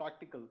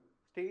practical,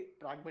 stay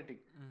pragmatic,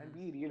 and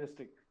be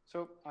realistic.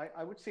 So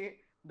I would say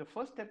the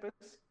first step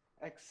is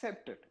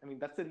accept it. I mean,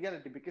 that's the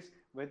reality, because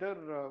whether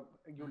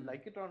you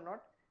like it or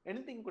not,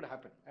 anything could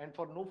happen, and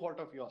for no fault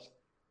of yours.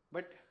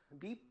 But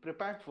be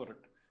prepared for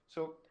it.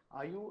 So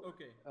are you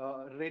Okay.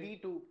 ready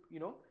to,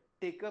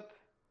 take up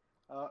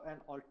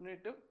an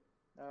alternative,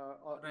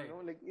 or Right.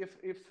 like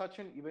if such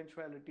an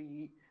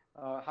eventuality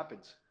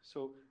happens?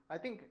 So I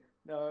think,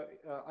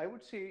 I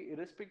would say,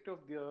 irrespective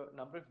of the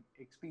number of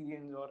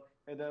experience, or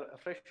whether a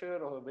fresher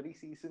or a very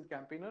seasoned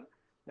campaigner,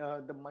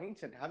 the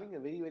mindset, having a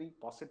very very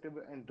positive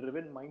and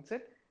driven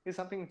mindset, is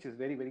something which is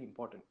very very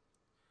important.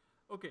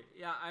 Okay,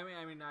 yeah,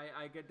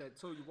 I get that.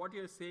 So what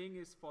you're saying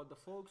is, for the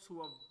folks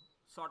who have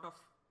sort of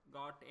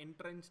got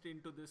entrenched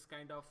into this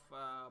kind of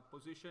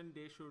position,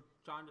 they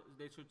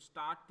should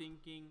start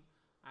thinking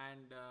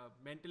and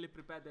mentally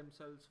prepare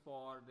themselves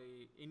for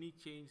the any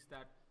change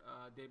that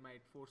they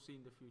might foresee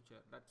in the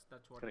future.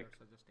 That's what you're Correct,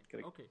 suggesting.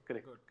 correct, Okay,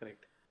 correct, good.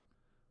 correct.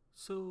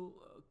 So,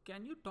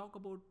 can you talk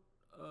about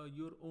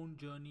your own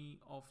journey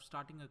of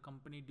starting a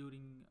company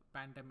during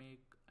pandemic,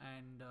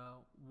 and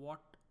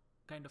what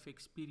kind of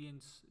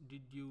experience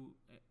did you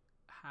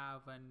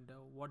have, and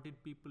what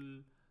did people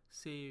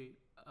say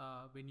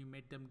when you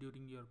met them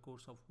during your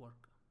course of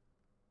work?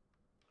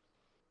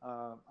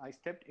 I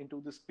stepped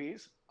into the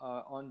space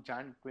on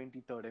Jan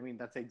 23rd. I mean,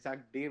 that's the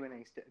exact day when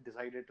I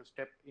decided to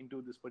step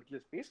into this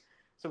particular space.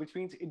 So, which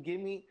means it gave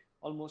me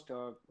almost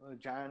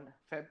Jan,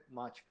 Feb,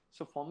 March.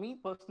 So, for me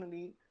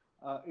personally,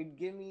 it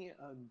gave me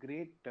a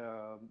great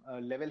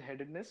level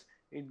headedness.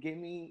 It gave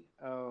me,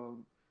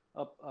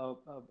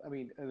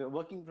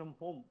 working from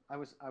home, I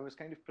was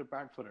kind of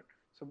prepared for it.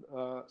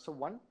 So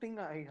one thing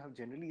I have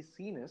generally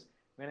seen is,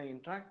 when I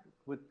interact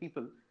with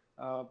people,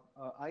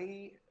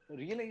 I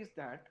realize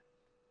that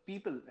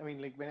people, I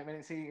mean, like when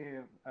I say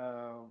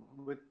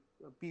with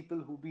people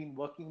who've been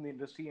working in the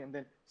industry, and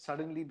then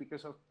suddenly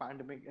because of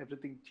pandemic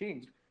everything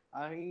changed,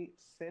 I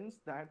sense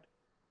that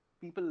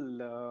people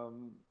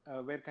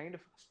were kind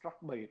of struck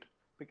by it,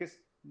 because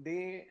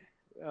they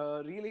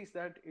realized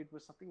that it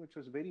was something which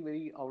was very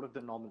very out of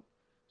the normal.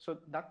 So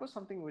that was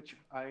something which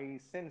I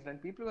sensed,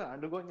 and people were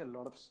undergoing a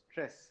lot of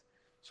stress.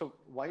 So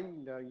while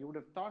you would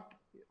have thought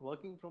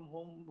working from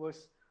home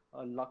was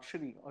a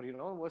luxury, or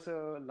was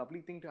a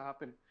lovely thing to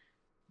happen,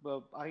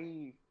 but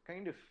I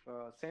kind of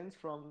sense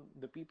from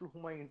the people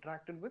whom I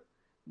interacted with,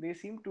 they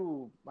seem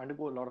to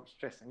undergo a lot of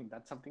stress. I mean,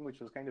 that's something which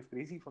was kind of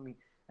crazy for me.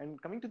 And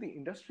coming to the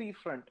industry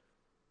front,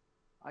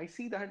 I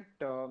see that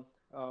the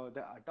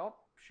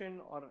adoption,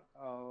 or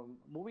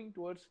moving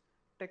towards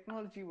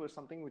technology, was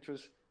something which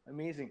was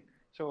amazing.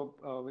 So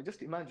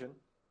just imagine,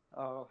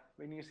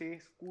 when you say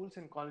schools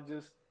and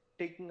colleges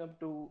taking up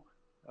to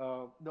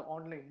the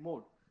online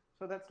mode.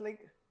 So that's like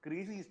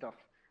crazy stuff.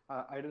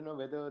 I don't know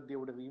whether they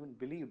would have even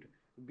believed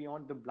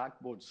beyond the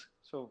blackboards.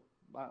 So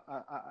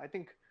I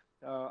think,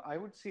 I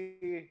would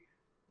say,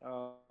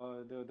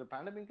 the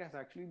pandemic has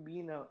actually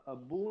been a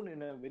boon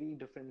in a very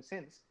different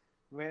sense,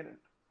 where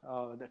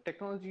the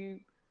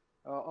technology,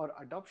 or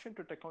adoption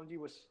to technology,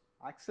 was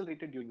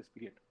accelerated during this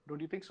period.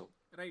 Don't you think so?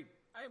 Right.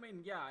 I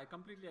mean, yeah, I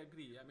completely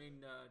agree. I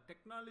mean,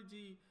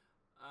 technology,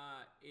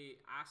 a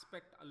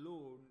aspect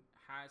alone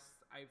has,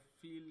 I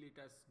feel it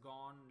has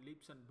gone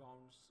leaps and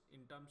bounds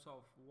in terms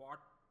of what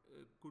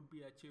could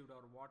be achieved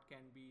or what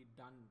can be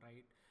done,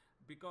 right?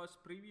 Because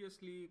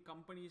previously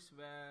companies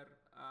were,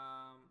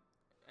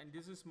 and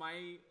this is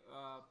my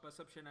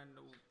perception, and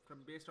from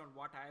based on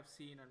what I have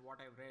seen and what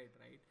I've read,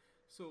 right?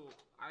 So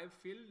I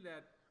feel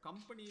that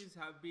companies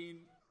have been,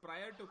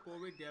 prior to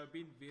COVID, they have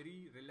been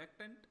very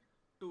reluctant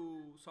to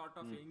sort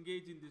of Mm.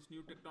 engage in these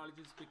new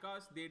technologies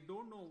because they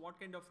don't know what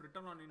kind of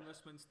return on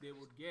investments they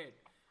would get,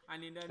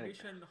 and in Correct.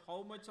 addition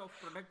how much of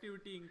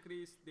productivity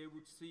increase they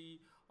would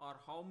see, or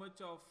how much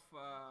of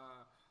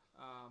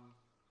um,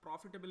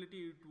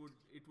 profitability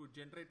it would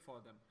generate for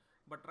them.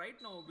 But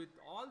right now, with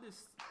all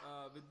this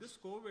with this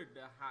COVID,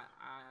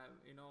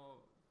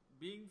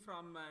 being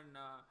from an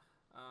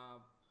uh,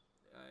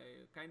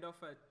 kind of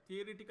a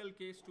theoretical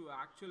case to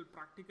actual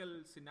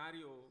practical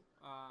scenario,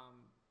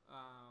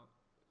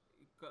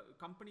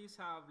 companies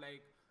have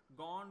like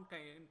gone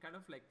kind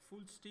of like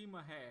full steam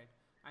ahead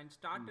and Mm.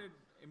 started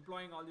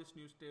employing all these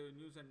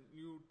news and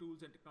new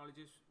tools and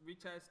technologies,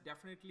 which has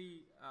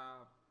definitely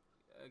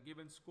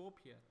given scope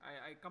here.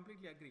 I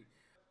completely agree.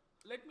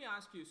 Let me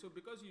ask you, so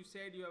because you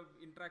said you have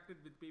interacted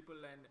with people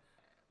and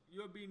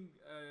you have been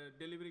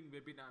delivering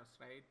webinars,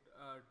 right,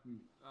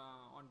 Mm.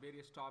 on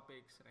various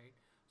topics, right?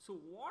 So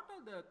what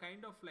are the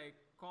kind of like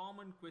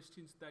common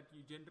questions that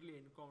you generally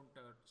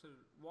encounter? So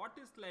what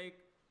is like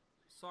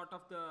sort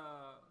of the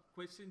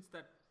questions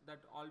that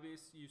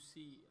always you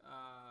see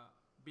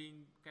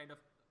being kind of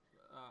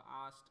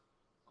asked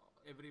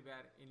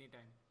everywhere,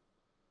 anytime?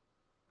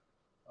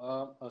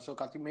 So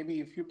Karthik, maybe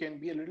if you can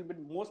be a little bit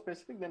more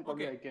specific, then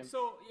probably I Okay, can.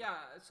 so yeah,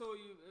 so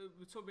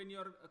so when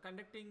you're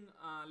conducting,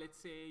 let's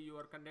say you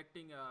are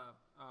conducting a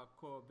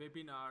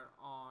webinar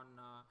on,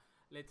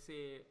 let's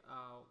say,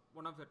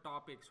 one of the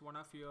topics, one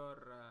of your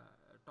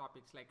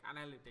topics like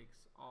analytics,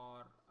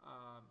 or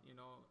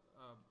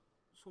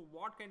so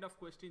what kind of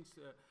questions?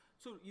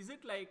 So is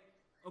it like,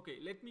 okay?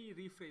 Let me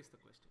rephrase the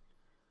question.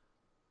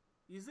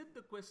 Is it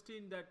the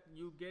question that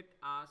you get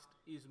asked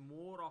is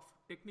more of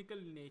technical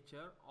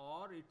nature,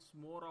 or it's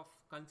more of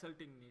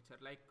consulting nature?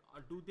 Like,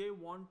 do they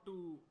want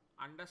to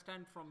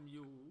understand from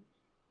you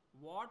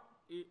what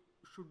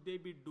should they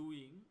be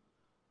doing,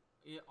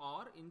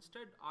 or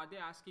instead are they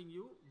asking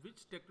you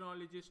which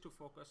technologies to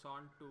focus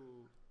on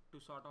to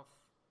sort of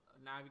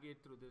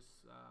navigate through this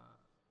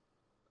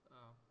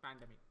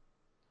pandemic?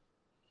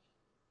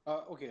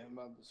 Okay,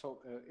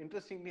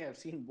 interestingly, I've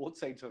seen both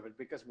sides of it,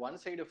 because one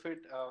side of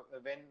it,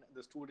 when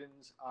the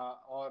students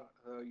or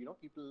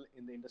people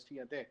in the industry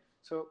are there,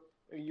 so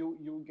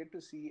you get to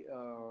see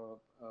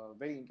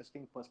very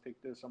interesting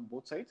perspectives from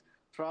both sides,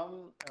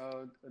 from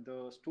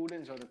the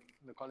students, or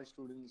the college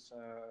students,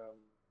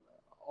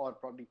 or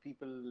probably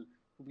people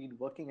who've been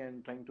working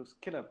and trying to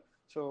skill up.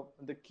 So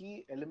the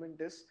key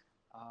element is,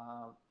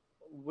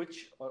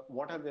 which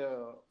what are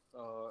the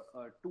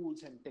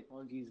tools and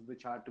technologies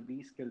which are to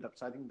be skilled up.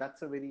 So I think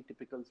that's a very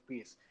typical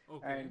space,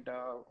 Okay. and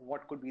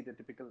what could be the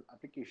typical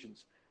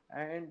applications.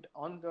 And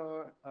on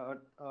the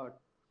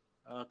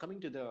coming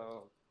to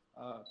the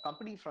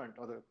company front,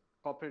 or the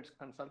corporate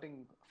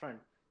consulting front,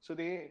 so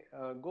they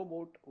go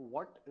about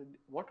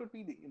what would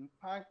be the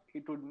impact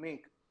it would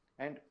make,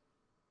 and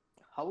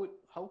how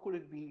could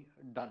it be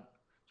done.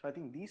 So I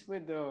think these were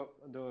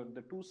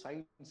the two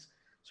sides.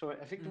 So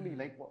effectively,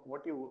 like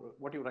what you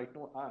right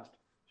now asked,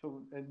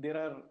 so there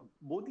are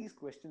both these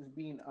questions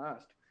being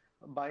asked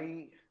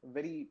by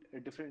very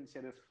different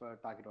set of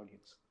target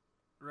audience.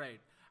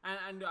 Right,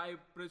 and I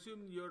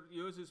presume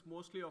yours is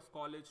mostly of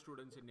college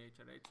students in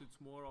nature, right? So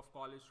it's more of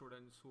college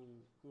students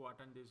who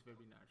attend these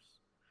webinars,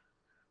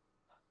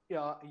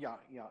 Yeah,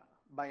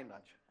 by and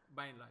large.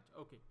 by and large.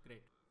 Okay,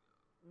 great.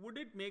 Would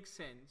it make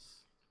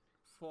sense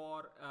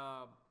for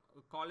a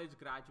college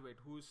graduate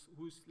who's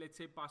let's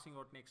say passing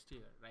out next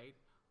year, right?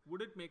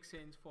 Would it make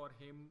sense for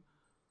him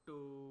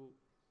to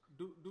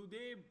do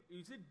they,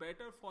 is it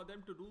better for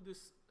them to do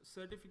this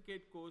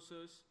certificate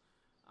courses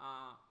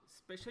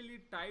specially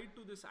tied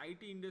to this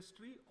IT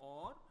industry,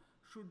 or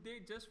should they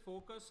just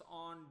focus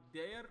on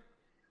their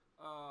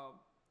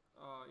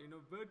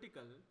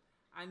vertical,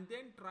 and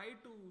then try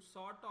to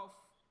sort of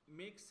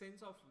make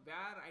sense of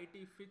where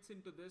IT fits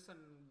into this and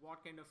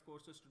what kind of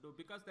courses to do,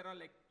 because there are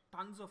like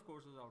tons of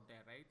courses out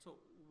there, right? So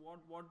what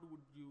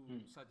would you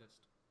Hmm.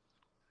 suggest?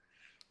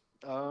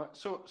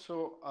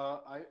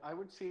 I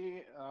would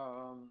say,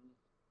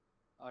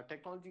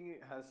 technology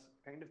has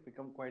kind of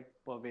become quite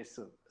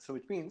pervasive. So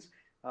which means,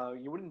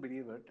 you wouldn't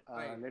believe it.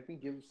 Right. Let me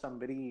give some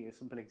very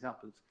simple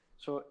examples.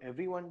 So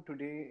everyone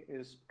today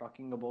is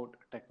talking about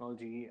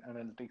technology,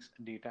 analytics,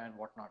 data, and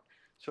whatnot.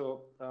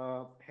 So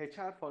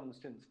HR, for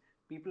instance,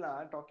 people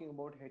are talking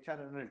about HR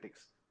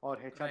analytics, or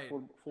HR Right.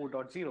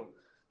 4.0.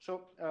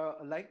 So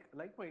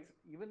likewise,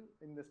 even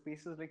in the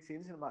spaces like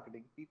sales and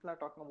marketing, people are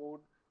talking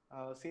about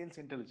sales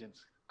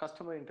intelligence,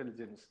 customer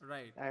intelligence,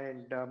 Right.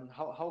 and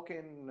how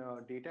can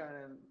data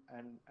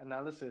and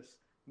analysis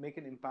make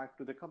an impact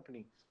to the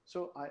company.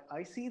 So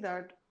I see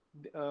that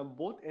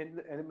both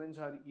elements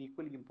are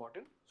equally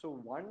important. So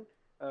one,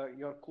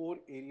 your core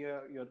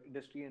area, your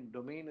industry and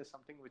domain is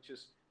something which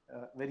is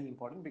very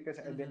important, because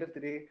at the end of the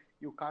day,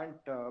 you can't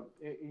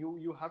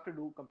you have to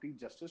do complete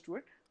justice to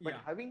it. But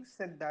Yeah. having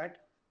said that,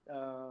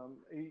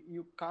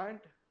 you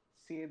can't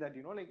say that,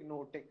 like,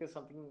 no, tech is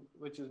something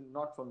which is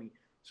not for me.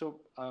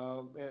 So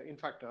in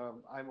fact,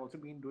 I've also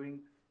been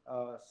doing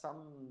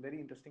some very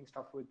interesting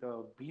stuff with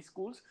the B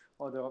schools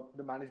or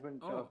the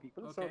management Oh,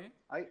 people. So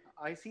okay.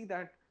 I see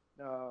that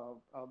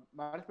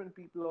management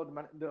people or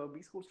the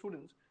B school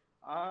students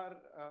are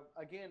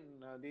again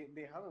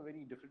they have a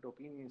very different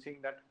opinion,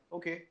 saying that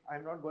okay,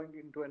 I'm not going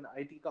into an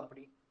IT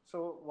company,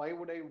 so why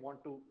would I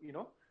want to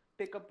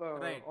take up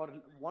Right. or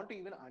want to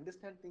even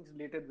understand things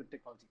related with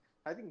technology.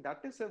 I think that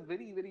is a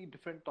very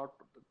different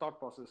thought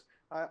process.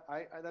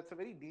 That's a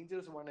very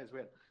dangerous one as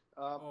well,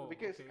 Oh,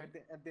 because okay. at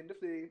the end of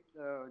the day,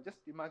 just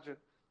imagine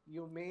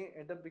you may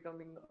end up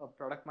becoming a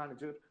product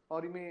manager,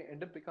 or you may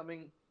end up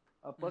becoming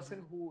a person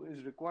Mm-hmm. who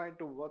is required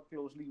to work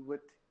closely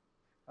with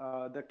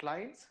the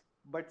clients,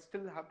 but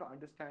still have to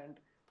understand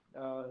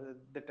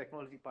the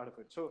technology part of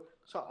it. So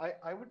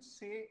I would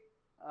say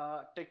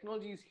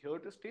technology is here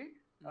to stay.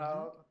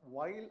 Mm-hmm.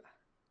 While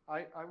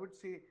I would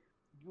say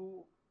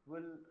you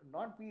will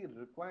not be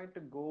required to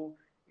go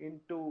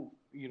into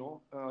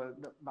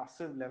the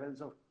massive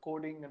levels of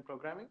coding and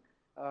programming.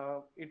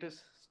 It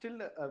is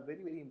still a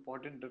very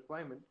important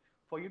requirement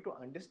for you to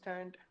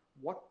understand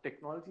what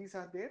technologies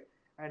are there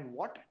and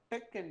what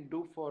tech can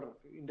do for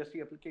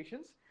industry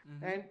applications,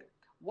 Mm-hmm. and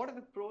what are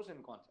the pros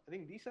and cons. I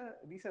think these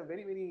are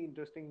very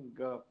interesting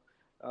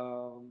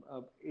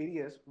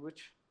areas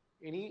which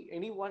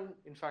anyone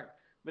in fact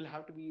will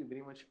have to be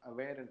very much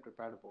aware and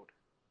prepared about.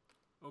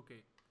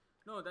 Okay.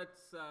 No,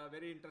 that's a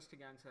very interesting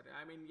answer.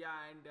 I mean,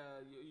 yeah, and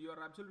you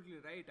are absolutely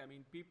right. I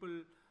mean,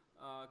 people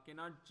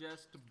cannot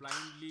just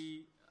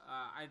blindly,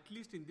 at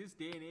least in this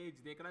day and age,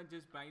 they cannot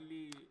just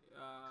blindly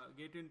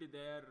get into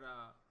their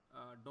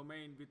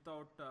domain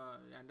without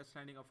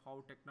understanding of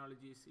how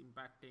technology is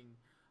impacting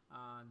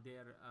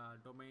their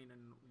domain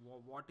and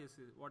what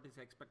is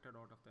expected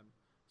out of them.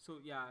 So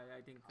yeah,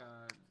 I think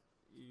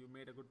you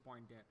made a good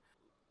point there.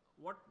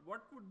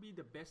 What would be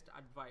the best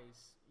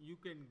advice you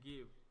can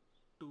give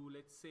to,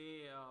 let's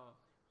say,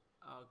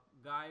 a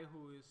guy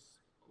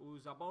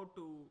who's about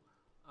to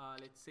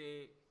let's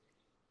say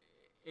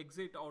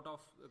exit out of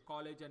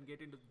college and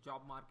get into the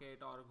job market,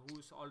 or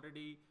who's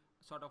already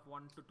sort of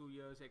 1 to 2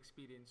 years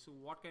experience? So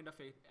what kind of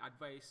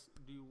advice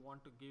do you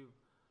want to give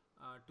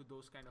to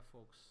those kind of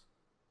folks?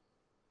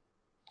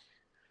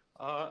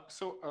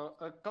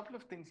 A couple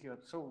of things here.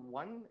 So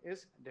one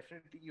is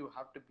definitely you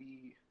have to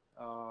be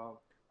uh,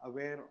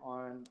 aware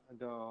on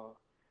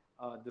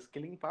the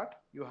skilling part.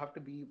 You have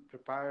to be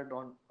prepared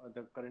on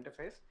the current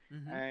affairs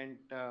Mm-hmm. and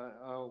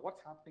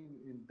what's happening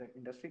in the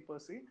industry per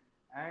se,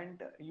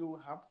 and you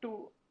have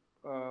to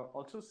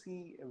also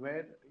see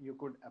where you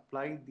could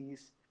apply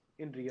these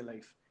in real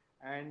life.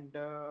 And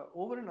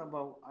over and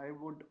above, I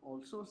would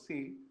also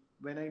say,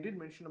 when I did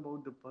mention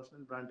about the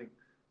personal branding,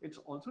 it's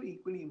also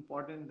equally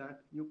important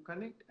that you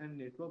connect and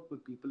network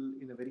with people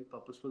in a very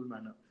purposeful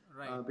manner,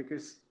 Right.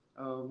 because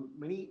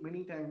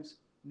many times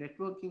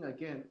networking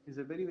again is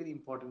a very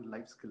important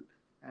life skill,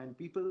 and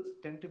people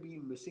tend to be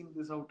missing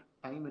this out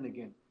time and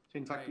again. So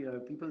in fact,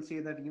 Right. people say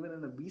that even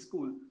in a B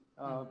school,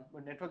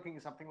 Mm-hmm. networking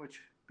is something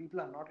which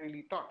people are not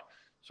really taught.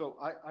 So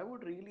I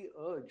would really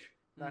urge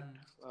that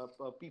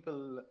Mm-hmm.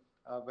 people,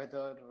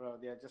 whether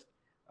they are just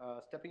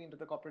stepping into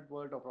the corporate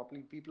world, or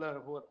probably people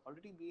who are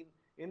already been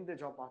in the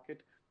job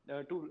market,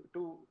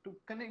 to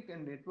connect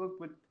and network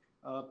with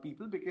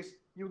people, because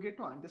you get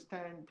to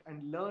understand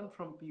and learn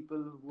from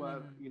people who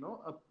are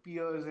Mm-hmm.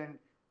 peers, and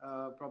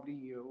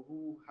probably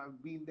who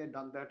have been there,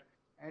 done that,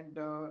 and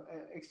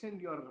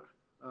extend your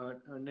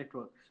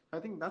network. So I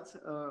think that's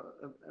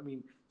I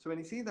mean, so when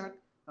you see that,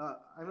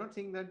 I'm not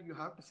saying that you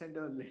have to send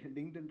a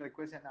LinkedIn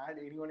request and add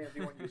anyone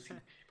everyone you see.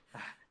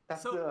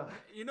 That's So the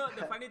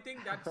the funny thing,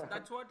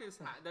 that's what is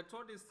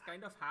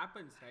kind of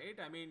happens, right?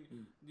 I mean,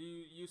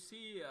 you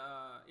see,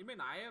 I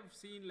mean, I have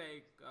seen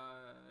like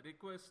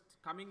requests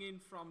coming in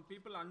from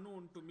people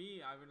unknown to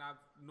me. I mean,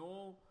 I've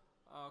no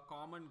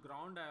common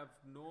ground. I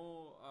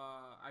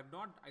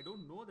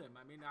don't know them.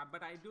 I mean,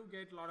 but I do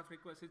get a lot of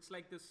requests. It's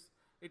like this.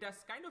 It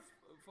has kind of,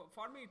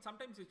 for me,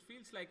 sometimes it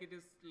feels like it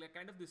is like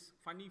kind of this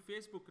funny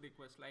Facebook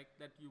request, like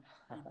that you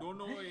don't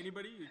know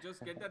anybody, you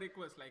just get the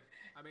request. Like,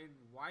 I mean,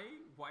 why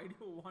do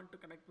you want to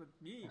connect with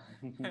me?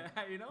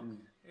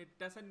 It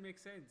doesn't make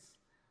sense.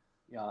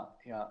 Yeah.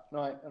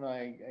 No,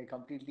 I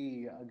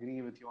completely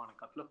agree with you on a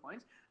couple of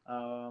points.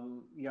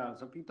 Yeah,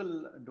 so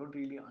people don't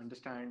really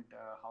understand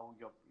how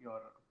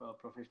your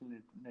professional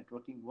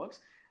networking works,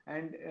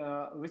 and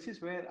which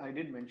is where I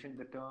did mention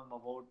the term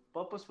about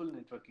purposeful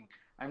networking.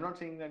 I'm not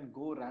saying that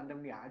go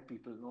randomly add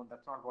people. No,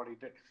 that's not what I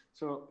did.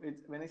 So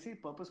it's when I say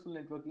purposeful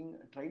networking,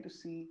 try to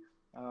see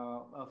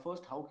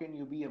first, how can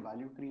you be a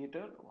value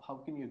creator? How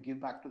can you give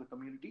back to the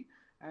community?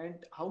 And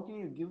how can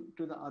you give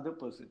to the other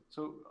person?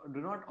 So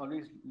do not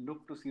always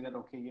look to see that,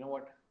 okay, you know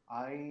what,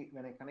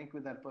 when I connect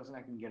with that person,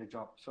 I can get a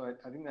job. So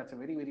I think that's a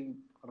very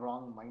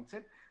wrong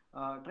mindset.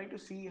 Try to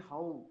see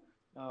how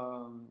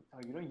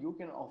you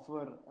can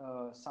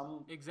offer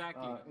some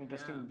Exactly. Yeah.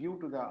 interesting view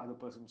to the other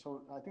person.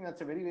 So I think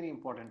that's a very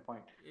important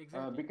point,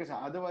 Exactly. because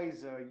Yeah.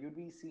 otherwise you'd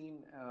be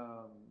seen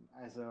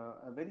as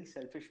a very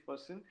selfish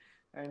person,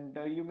 and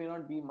you may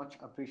not be much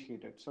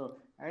appreciated.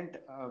 So, and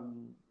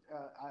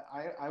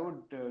I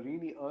would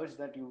really urge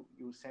that you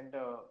send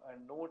a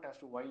note as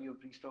to why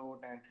you've reached out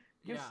and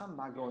give Yeah. some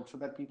background so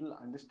that people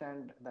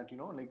understand that,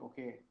 like,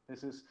 okay,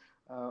 this is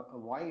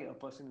why a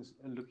person is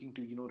looking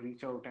to,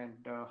 reach out,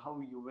 and how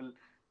you will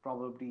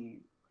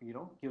probably,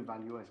 give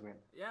value as well.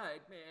 Yeah,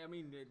 I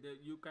mean,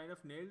 you kind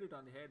of nailed it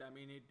on the head. I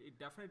mean, it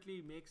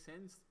definitely makes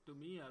sense to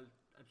me,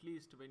 at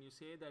least when you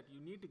say that you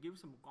need to give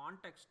some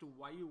context to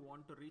why you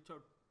want to reach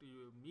out to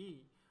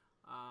me,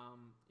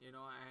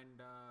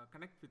 and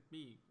connect with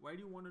me. Why do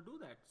you want to do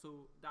that?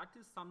 So that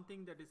is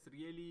something that is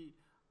really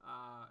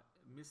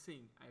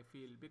missing, I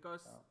feel,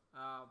 because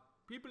Uh,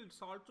 people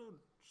also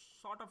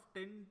sort of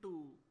tend to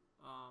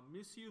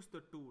misuse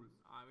the tool.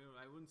 I mean,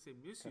 I wouldn't say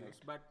misuse,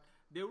 Correct. but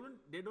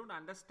they don't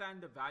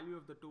understand the value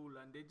of the tool,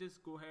 and they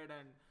just go ahead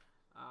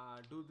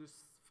and do this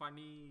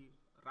funny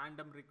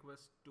random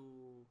request to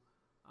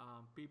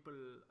people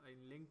in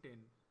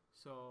LinkedIn.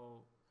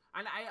 So,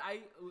 and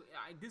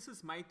this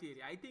is my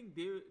theory. I think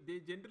they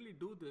generally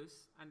do this,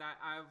 and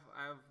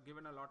I've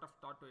given a lot of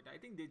thought to it. I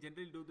think they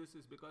generally do this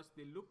is because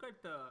they look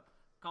at the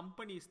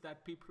companies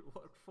that people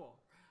work for,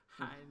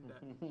 and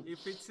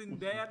if it's in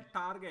their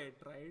target,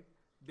 right,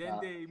 then Yeah,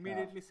 they yeah.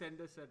 immediately send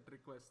us a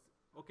request.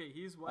 Okay,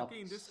 he's working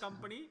in this Ups.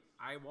 company.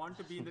 I want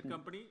to be in the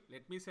company.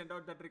 Let me send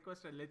out that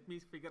request and let me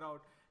figure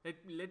out.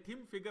 Let him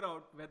figure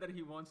out whether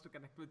he wants to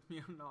connect with me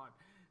or not.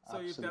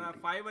 So if there are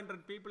Absolutely.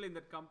 500 people in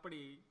that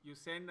company, you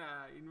send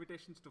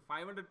invitations to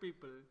 500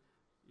 people.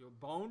 You're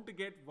bound to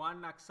get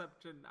one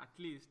acceptance at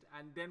least,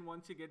 and then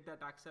once you get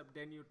that accept,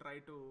 then you try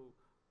to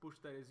push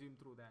the resume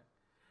through that.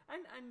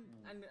 And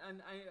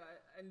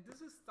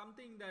this is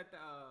something that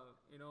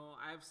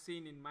I've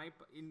seen in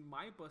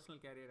my personal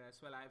career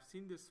as well. I've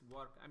seen this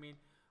work. I mean,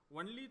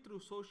 only through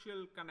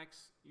social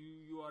connects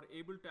you are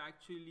able to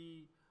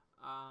actually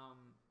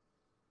um,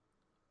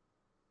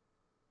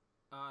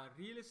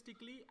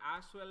 realistically,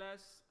 as well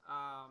as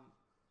uh,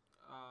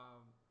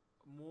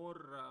 more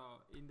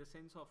in the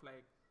sense of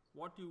like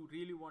what you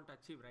really want to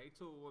achieve, right?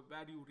 So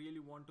where you really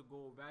want to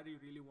go, where you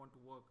really want to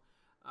work.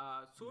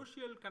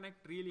 Social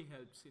connect really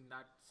helps in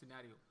that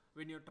scenario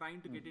when you're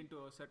trying to get Mm.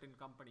 into a certain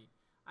company.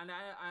 And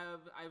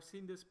I've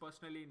seen this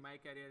personally in my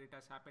career. It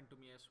has happened to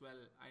me as well.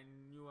 I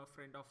knew a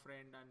friend of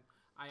friend, and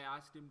I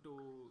asked him to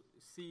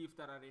see if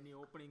there are any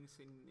openings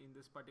in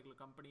this particular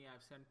company.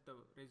 I've sent the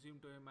resume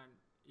to him, and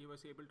he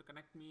was able to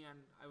connect me, and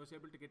I was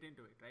able to get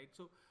into it, right?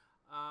 So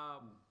uh,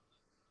 Mm.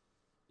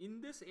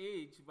 in this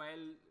age,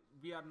 while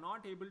we are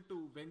not able to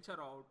venture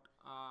out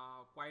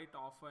quite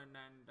often,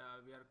 and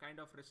we are kind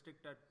of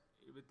restricted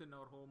within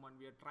our home, and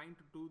we are trying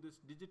to do this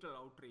digital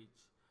outreach,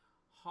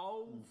 how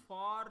Mm.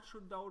 far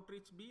should the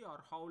outreach be, or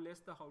how less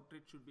the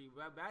outreach should be?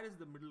 Where is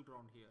the middle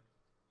ground here?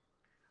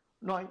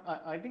 No,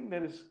 I think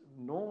there is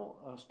no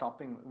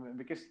stopping,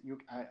 because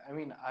I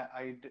mean,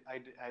 I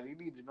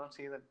really did not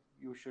say that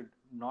you should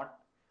not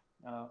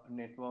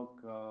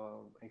network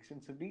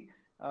extensively.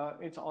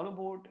 It's all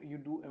about you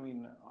do. I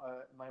mean,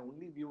 my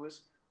only view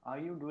is, are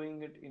you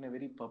doing it in a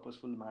very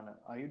purposeful manner?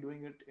 Are you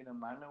doing it in a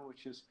manner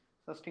which is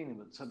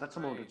sustainable? So that's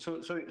about it.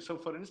 Right. So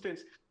for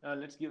instance,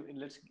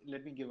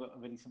 let me give a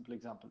very simple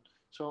example.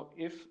 So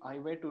if I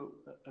were to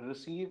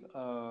receive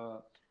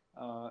an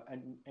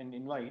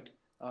invite,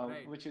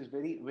 Right. which is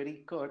very very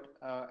curt,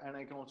 and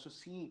I can also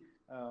see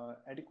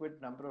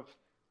adequate number of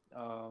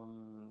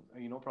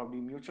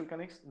probably mutual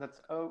connects.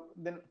 That's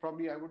then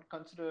probably I would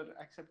consider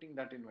accepting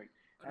that invite.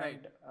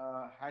 Right.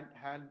 And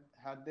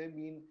had there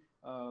been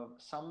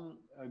some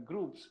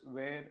groups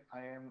where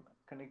I am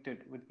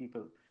connected with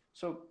people,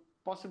 so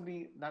possibly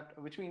that,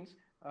 which means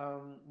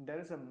there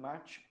is a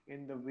match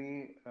in the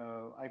way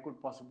I could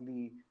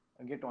possibly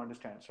get to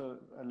understand. So,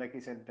 like I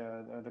said,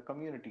 the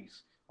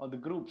communities or the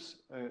groups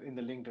in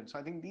the LinkedIn. So,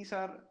 I think these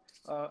are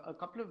a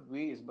couple of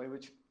ways by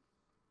which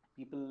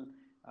people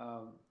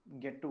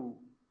get to,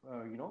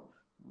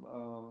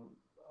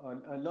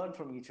 learn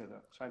from each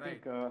other. So, I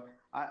Right. think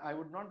I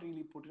would not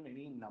really put in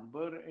any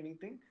number or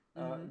anything.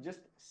 Mm-hmm.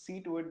 Just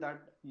see to it that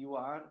you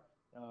are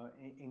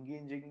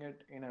engaging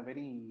it in a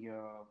very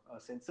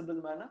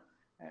sensible manner.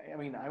 I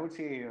mean, I would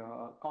say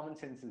common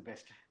sense is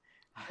best.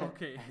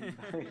 Okay. and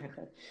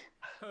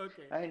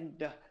Okay.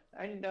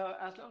 and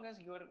as long as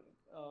you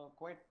are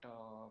quite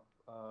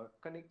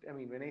connect, I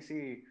mean, when I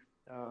say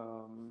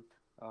um,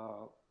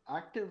 uh,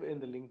 active in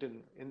the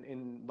LinkedIn,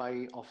 in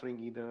by offering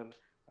either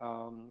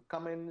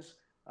comments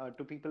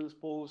to people's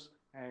posts,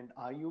 and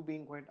are you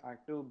being quite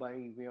active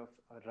by way of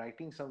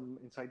writing some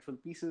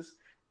insightful pieces?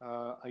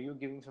 Are you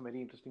giving some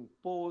very interesting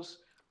posts?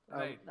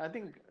 Right. I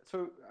think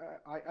so.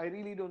 I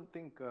really don't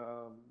think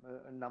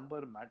a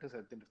number matters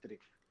at the end of the day.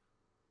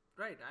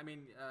 Right. I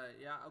mean,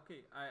 yeah.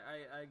 Okay.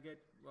 I get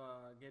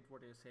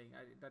what you're saying.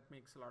 That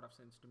makes a lot of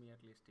sense to me,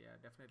 at least. Yeah,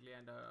 definitely.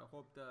 And I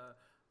hope the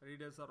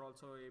readers are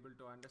also able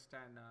to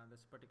understand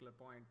this particular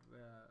point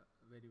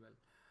very well.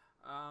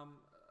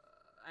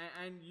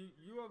 And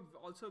you have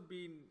also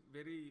been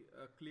very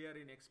clear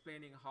in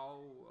explaining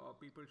how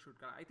people should.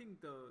 I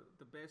think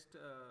the best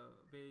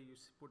way you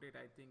put it,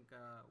 I think,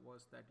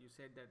 was that you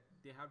said that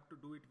they have to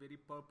do it very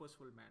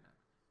purposeful manner.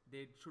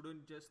 They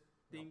shouldn't just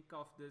think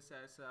of this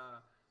as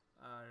a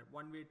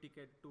one-way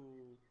ticket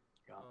to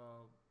Yeah.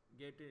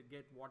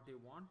 get what they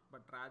want,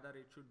 but rather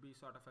it should be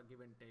sort of a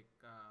give and take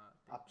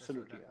thing.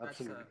 Absolutely, That's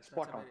absolutely. that's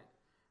Spot a on. very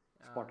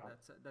Spot on.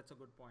 that's a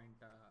good point,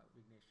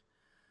 Vignesh.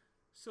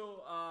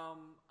 So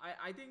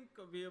I think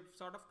we have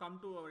sort of come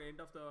to our end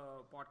of the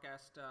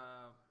podcast,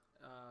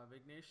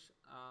 Vignesh.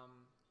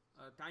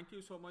 Thank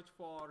you so much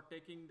for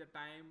taking the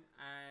time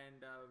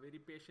and very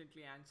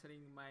patiently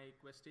answering my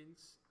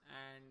questions.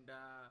 And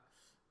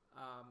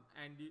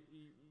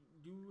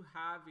do you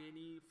have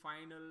any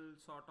final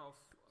sort of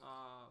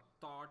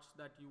thoughts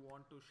that you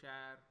want to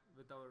share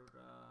with our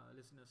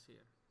listeners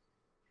here?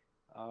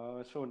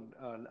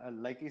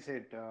 Like I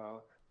said,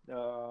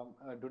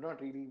 do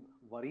not really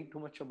worry too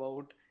much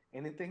about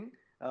anything.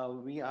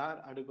 We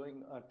are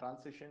undergoing a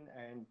transition,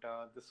 and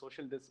the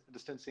social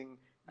distancing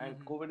and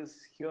Mm-hmm. COVID is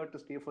here to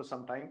stay for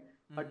some time.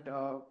 But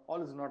Mm-hmm.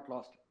 all is not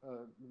lost.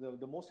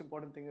 The most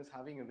important thing is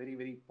having a very,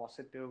 very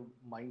positive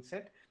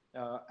mindset,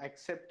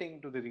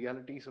 accepting to the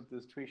realities of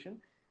the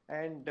situation,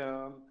 and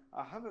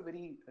I have a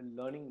very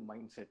learning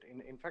mindset.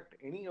 In fact,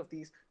 any of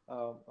these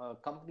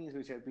companies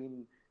which have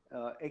been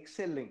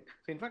excelling.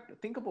 So, in fact,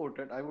 think about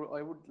it. I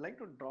would like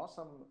to draw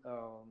some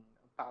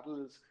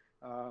parallels.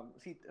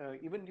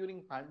 Even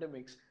during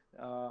pandemics,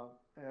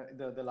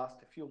 the last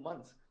few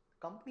months,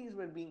 companies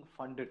were being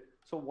funded.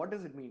 So, what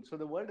does it mean? So,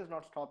 the world has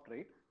not stopped,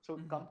 right? So,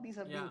 Mm-hmm. companies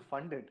are being Yeah.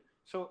 funded.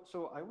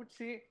 So I would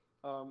say,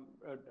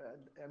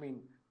 I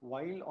mean,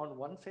 while on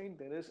one side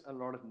there is a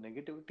lot of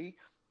negativity,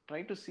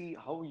 try to see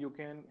how you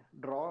can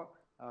draw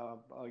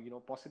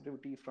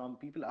positivity from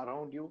people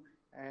around you.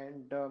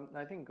 And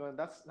I think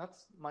that's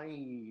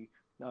my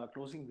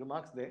closing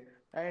remarks there.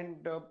 And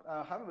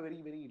have a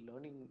very, very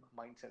learning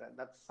mindset, and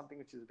that's something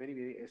which is very,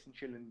 very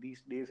essential in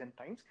these days and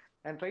times.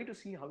 And try to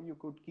see how you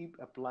could keep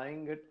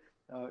applying it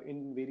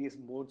in various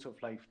modes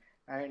of life.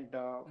 And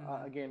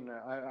Mm-hmm. again,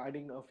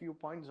 adding a few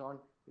points on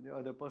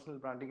the personal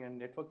branding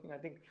and networking. I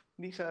think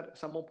these are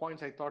some more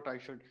points I thought I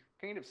should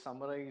kind of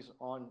summarize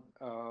on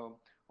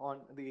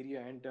the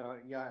area. And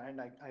yeah,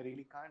 and I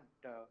really can't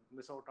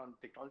miss out on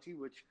technology,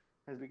 which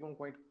has become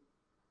quite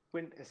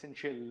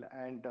quintessential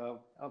and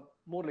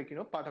more like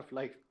part of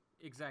life.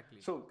 Exactly.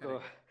 So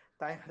Correct.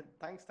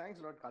 thanks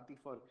a lot, Karthi,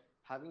 for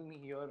having me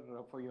here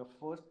for your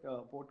first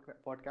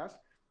podcast.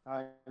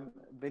 I'm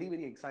very,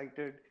 very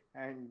excited,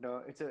 and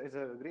it's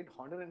a great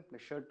honor and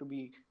pleasure to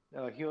be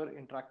here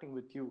interacting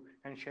with you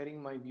and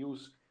sharing my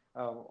views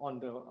on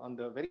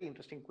the very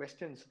interesting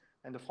questions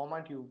and the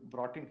format you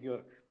brought in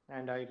here.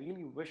 And I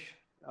really wish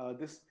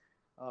this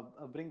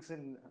brings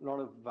in a lot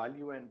of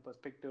value and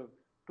perspective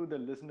to the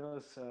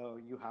listeners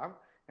you have,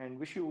 and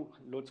wish you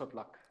loads of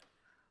luck.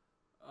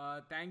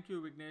 Thank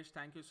you, Vignesh.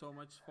 Thank you so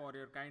much for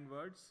your kind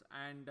words.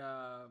 And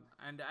yeah,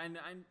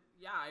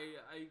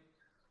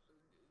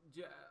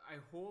 I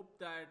hope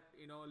that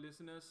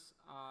listeners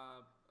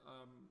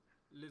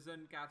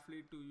listen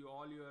carefully to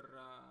all your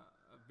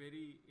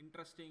very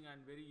interesting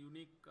and very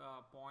unique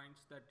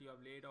points that you have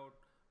laid out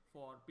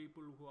for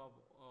people who have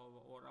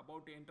or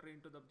about to enter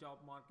into the job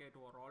market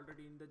or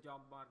already in the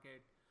job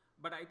market.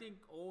 But I think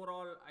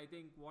overall, I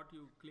think what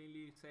you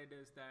clearly said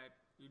is that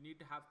you need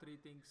to have three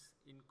things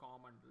in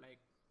common,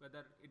 like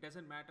whether it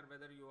doesn't matter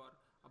whether you are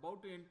about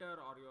to enter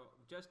or you're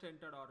just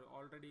entered or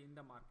already in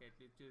the market,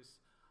 which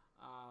is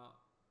uh,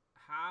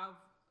 have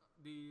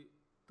the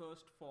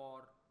thirst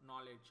for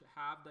knowledge,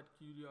 have that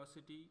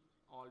curiosity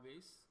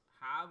always,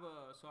 have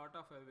a sort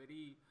of a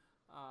very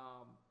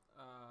um,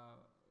 uh,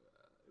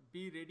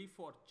 be ready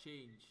for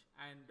change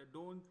and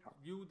don't Yeah,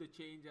 view the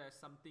change as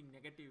something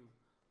negative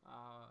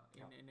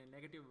yeah, in a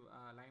negative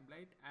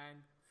limelight. And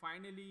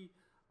finally,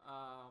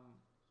 um,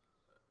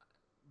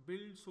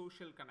 build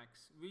social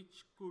connects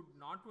which could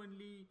not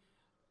only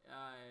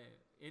uh,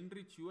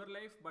 enrich your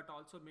life but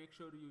also make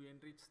sure you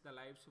enrich the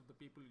lives of the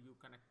people you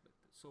connect with.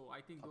 So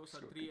I think those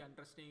are three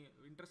absolutely.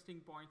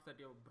 interesting points that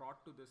you have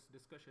brought to this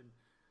discussion.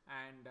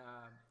 And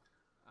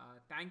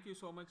thank you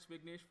so much,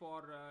 Vignesh,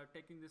 for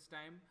taking this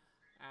time.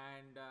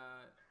 And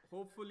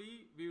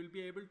hopefully we will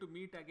be able to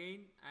meet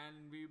again,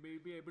 and we will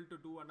be able to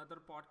do another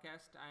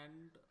podcast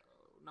and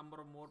number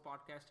of more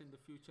podcasts in the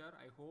future.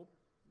 I hope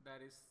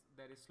there is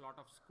a lot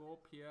of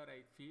scope here,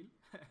 I feel.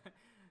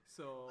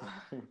 So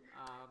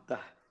um, Th-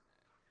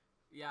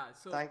 yeah,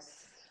 so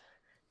Thanks.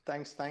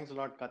 Thanks a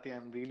lot, Kathy.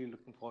 I'm really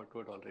looking forward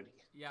to it already.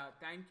 yeah,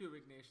 thank you,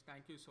 Vignesh,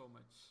 thank you so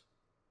much.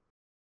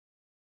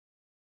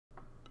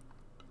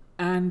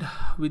 And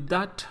with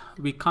that,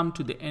 we come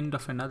to the end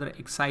of another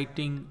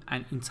exciting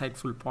and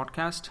insightful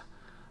podcast.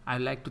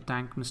 I'd like to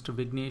thank Mr.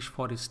 Vignesh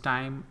for his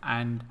time.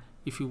 And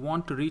if you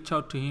want to reach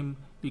out to him,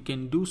 you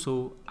can do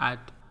so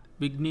at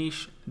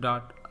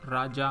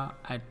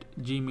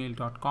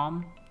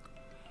vignesh.raja@gmail.com.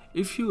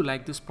 If you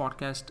like this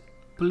podcast,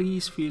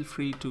 please feel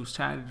free to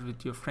share it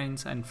with your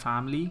friends and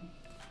family.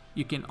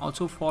 You can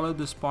also follow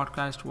this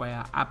podcast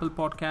via Apple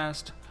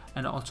Podcast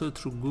and also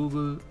through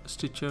Google,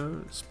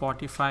 Stitcher,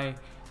 Spotify,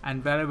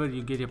 and wherever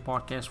you get your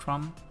podcast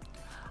from.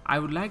 I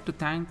would like to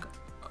thank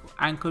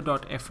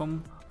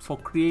Anchor.fm for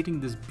creating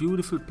this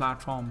beautiful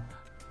platform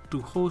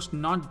to host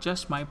not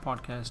just my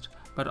podcast,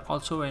 but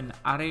also an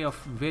array of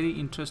very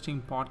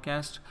interesting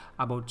podcasts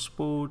about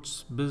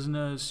sports,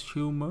 business,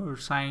 humor,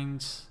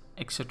 science,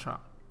 etc.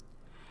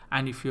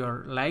 And if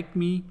you're like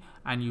me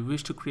and you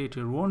wish to create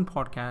your own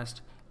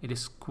podcast, it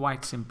is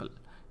quite simple.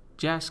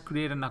 Just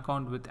create an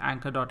account with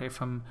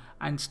anchor.fm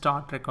and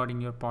start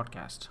recording your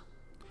podcast.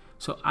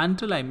 So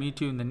until I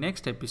meet you in the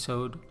next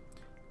episode,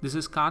 this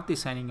is Karthi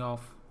signing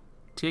off.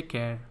 Take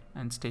care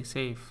and stay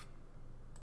safe.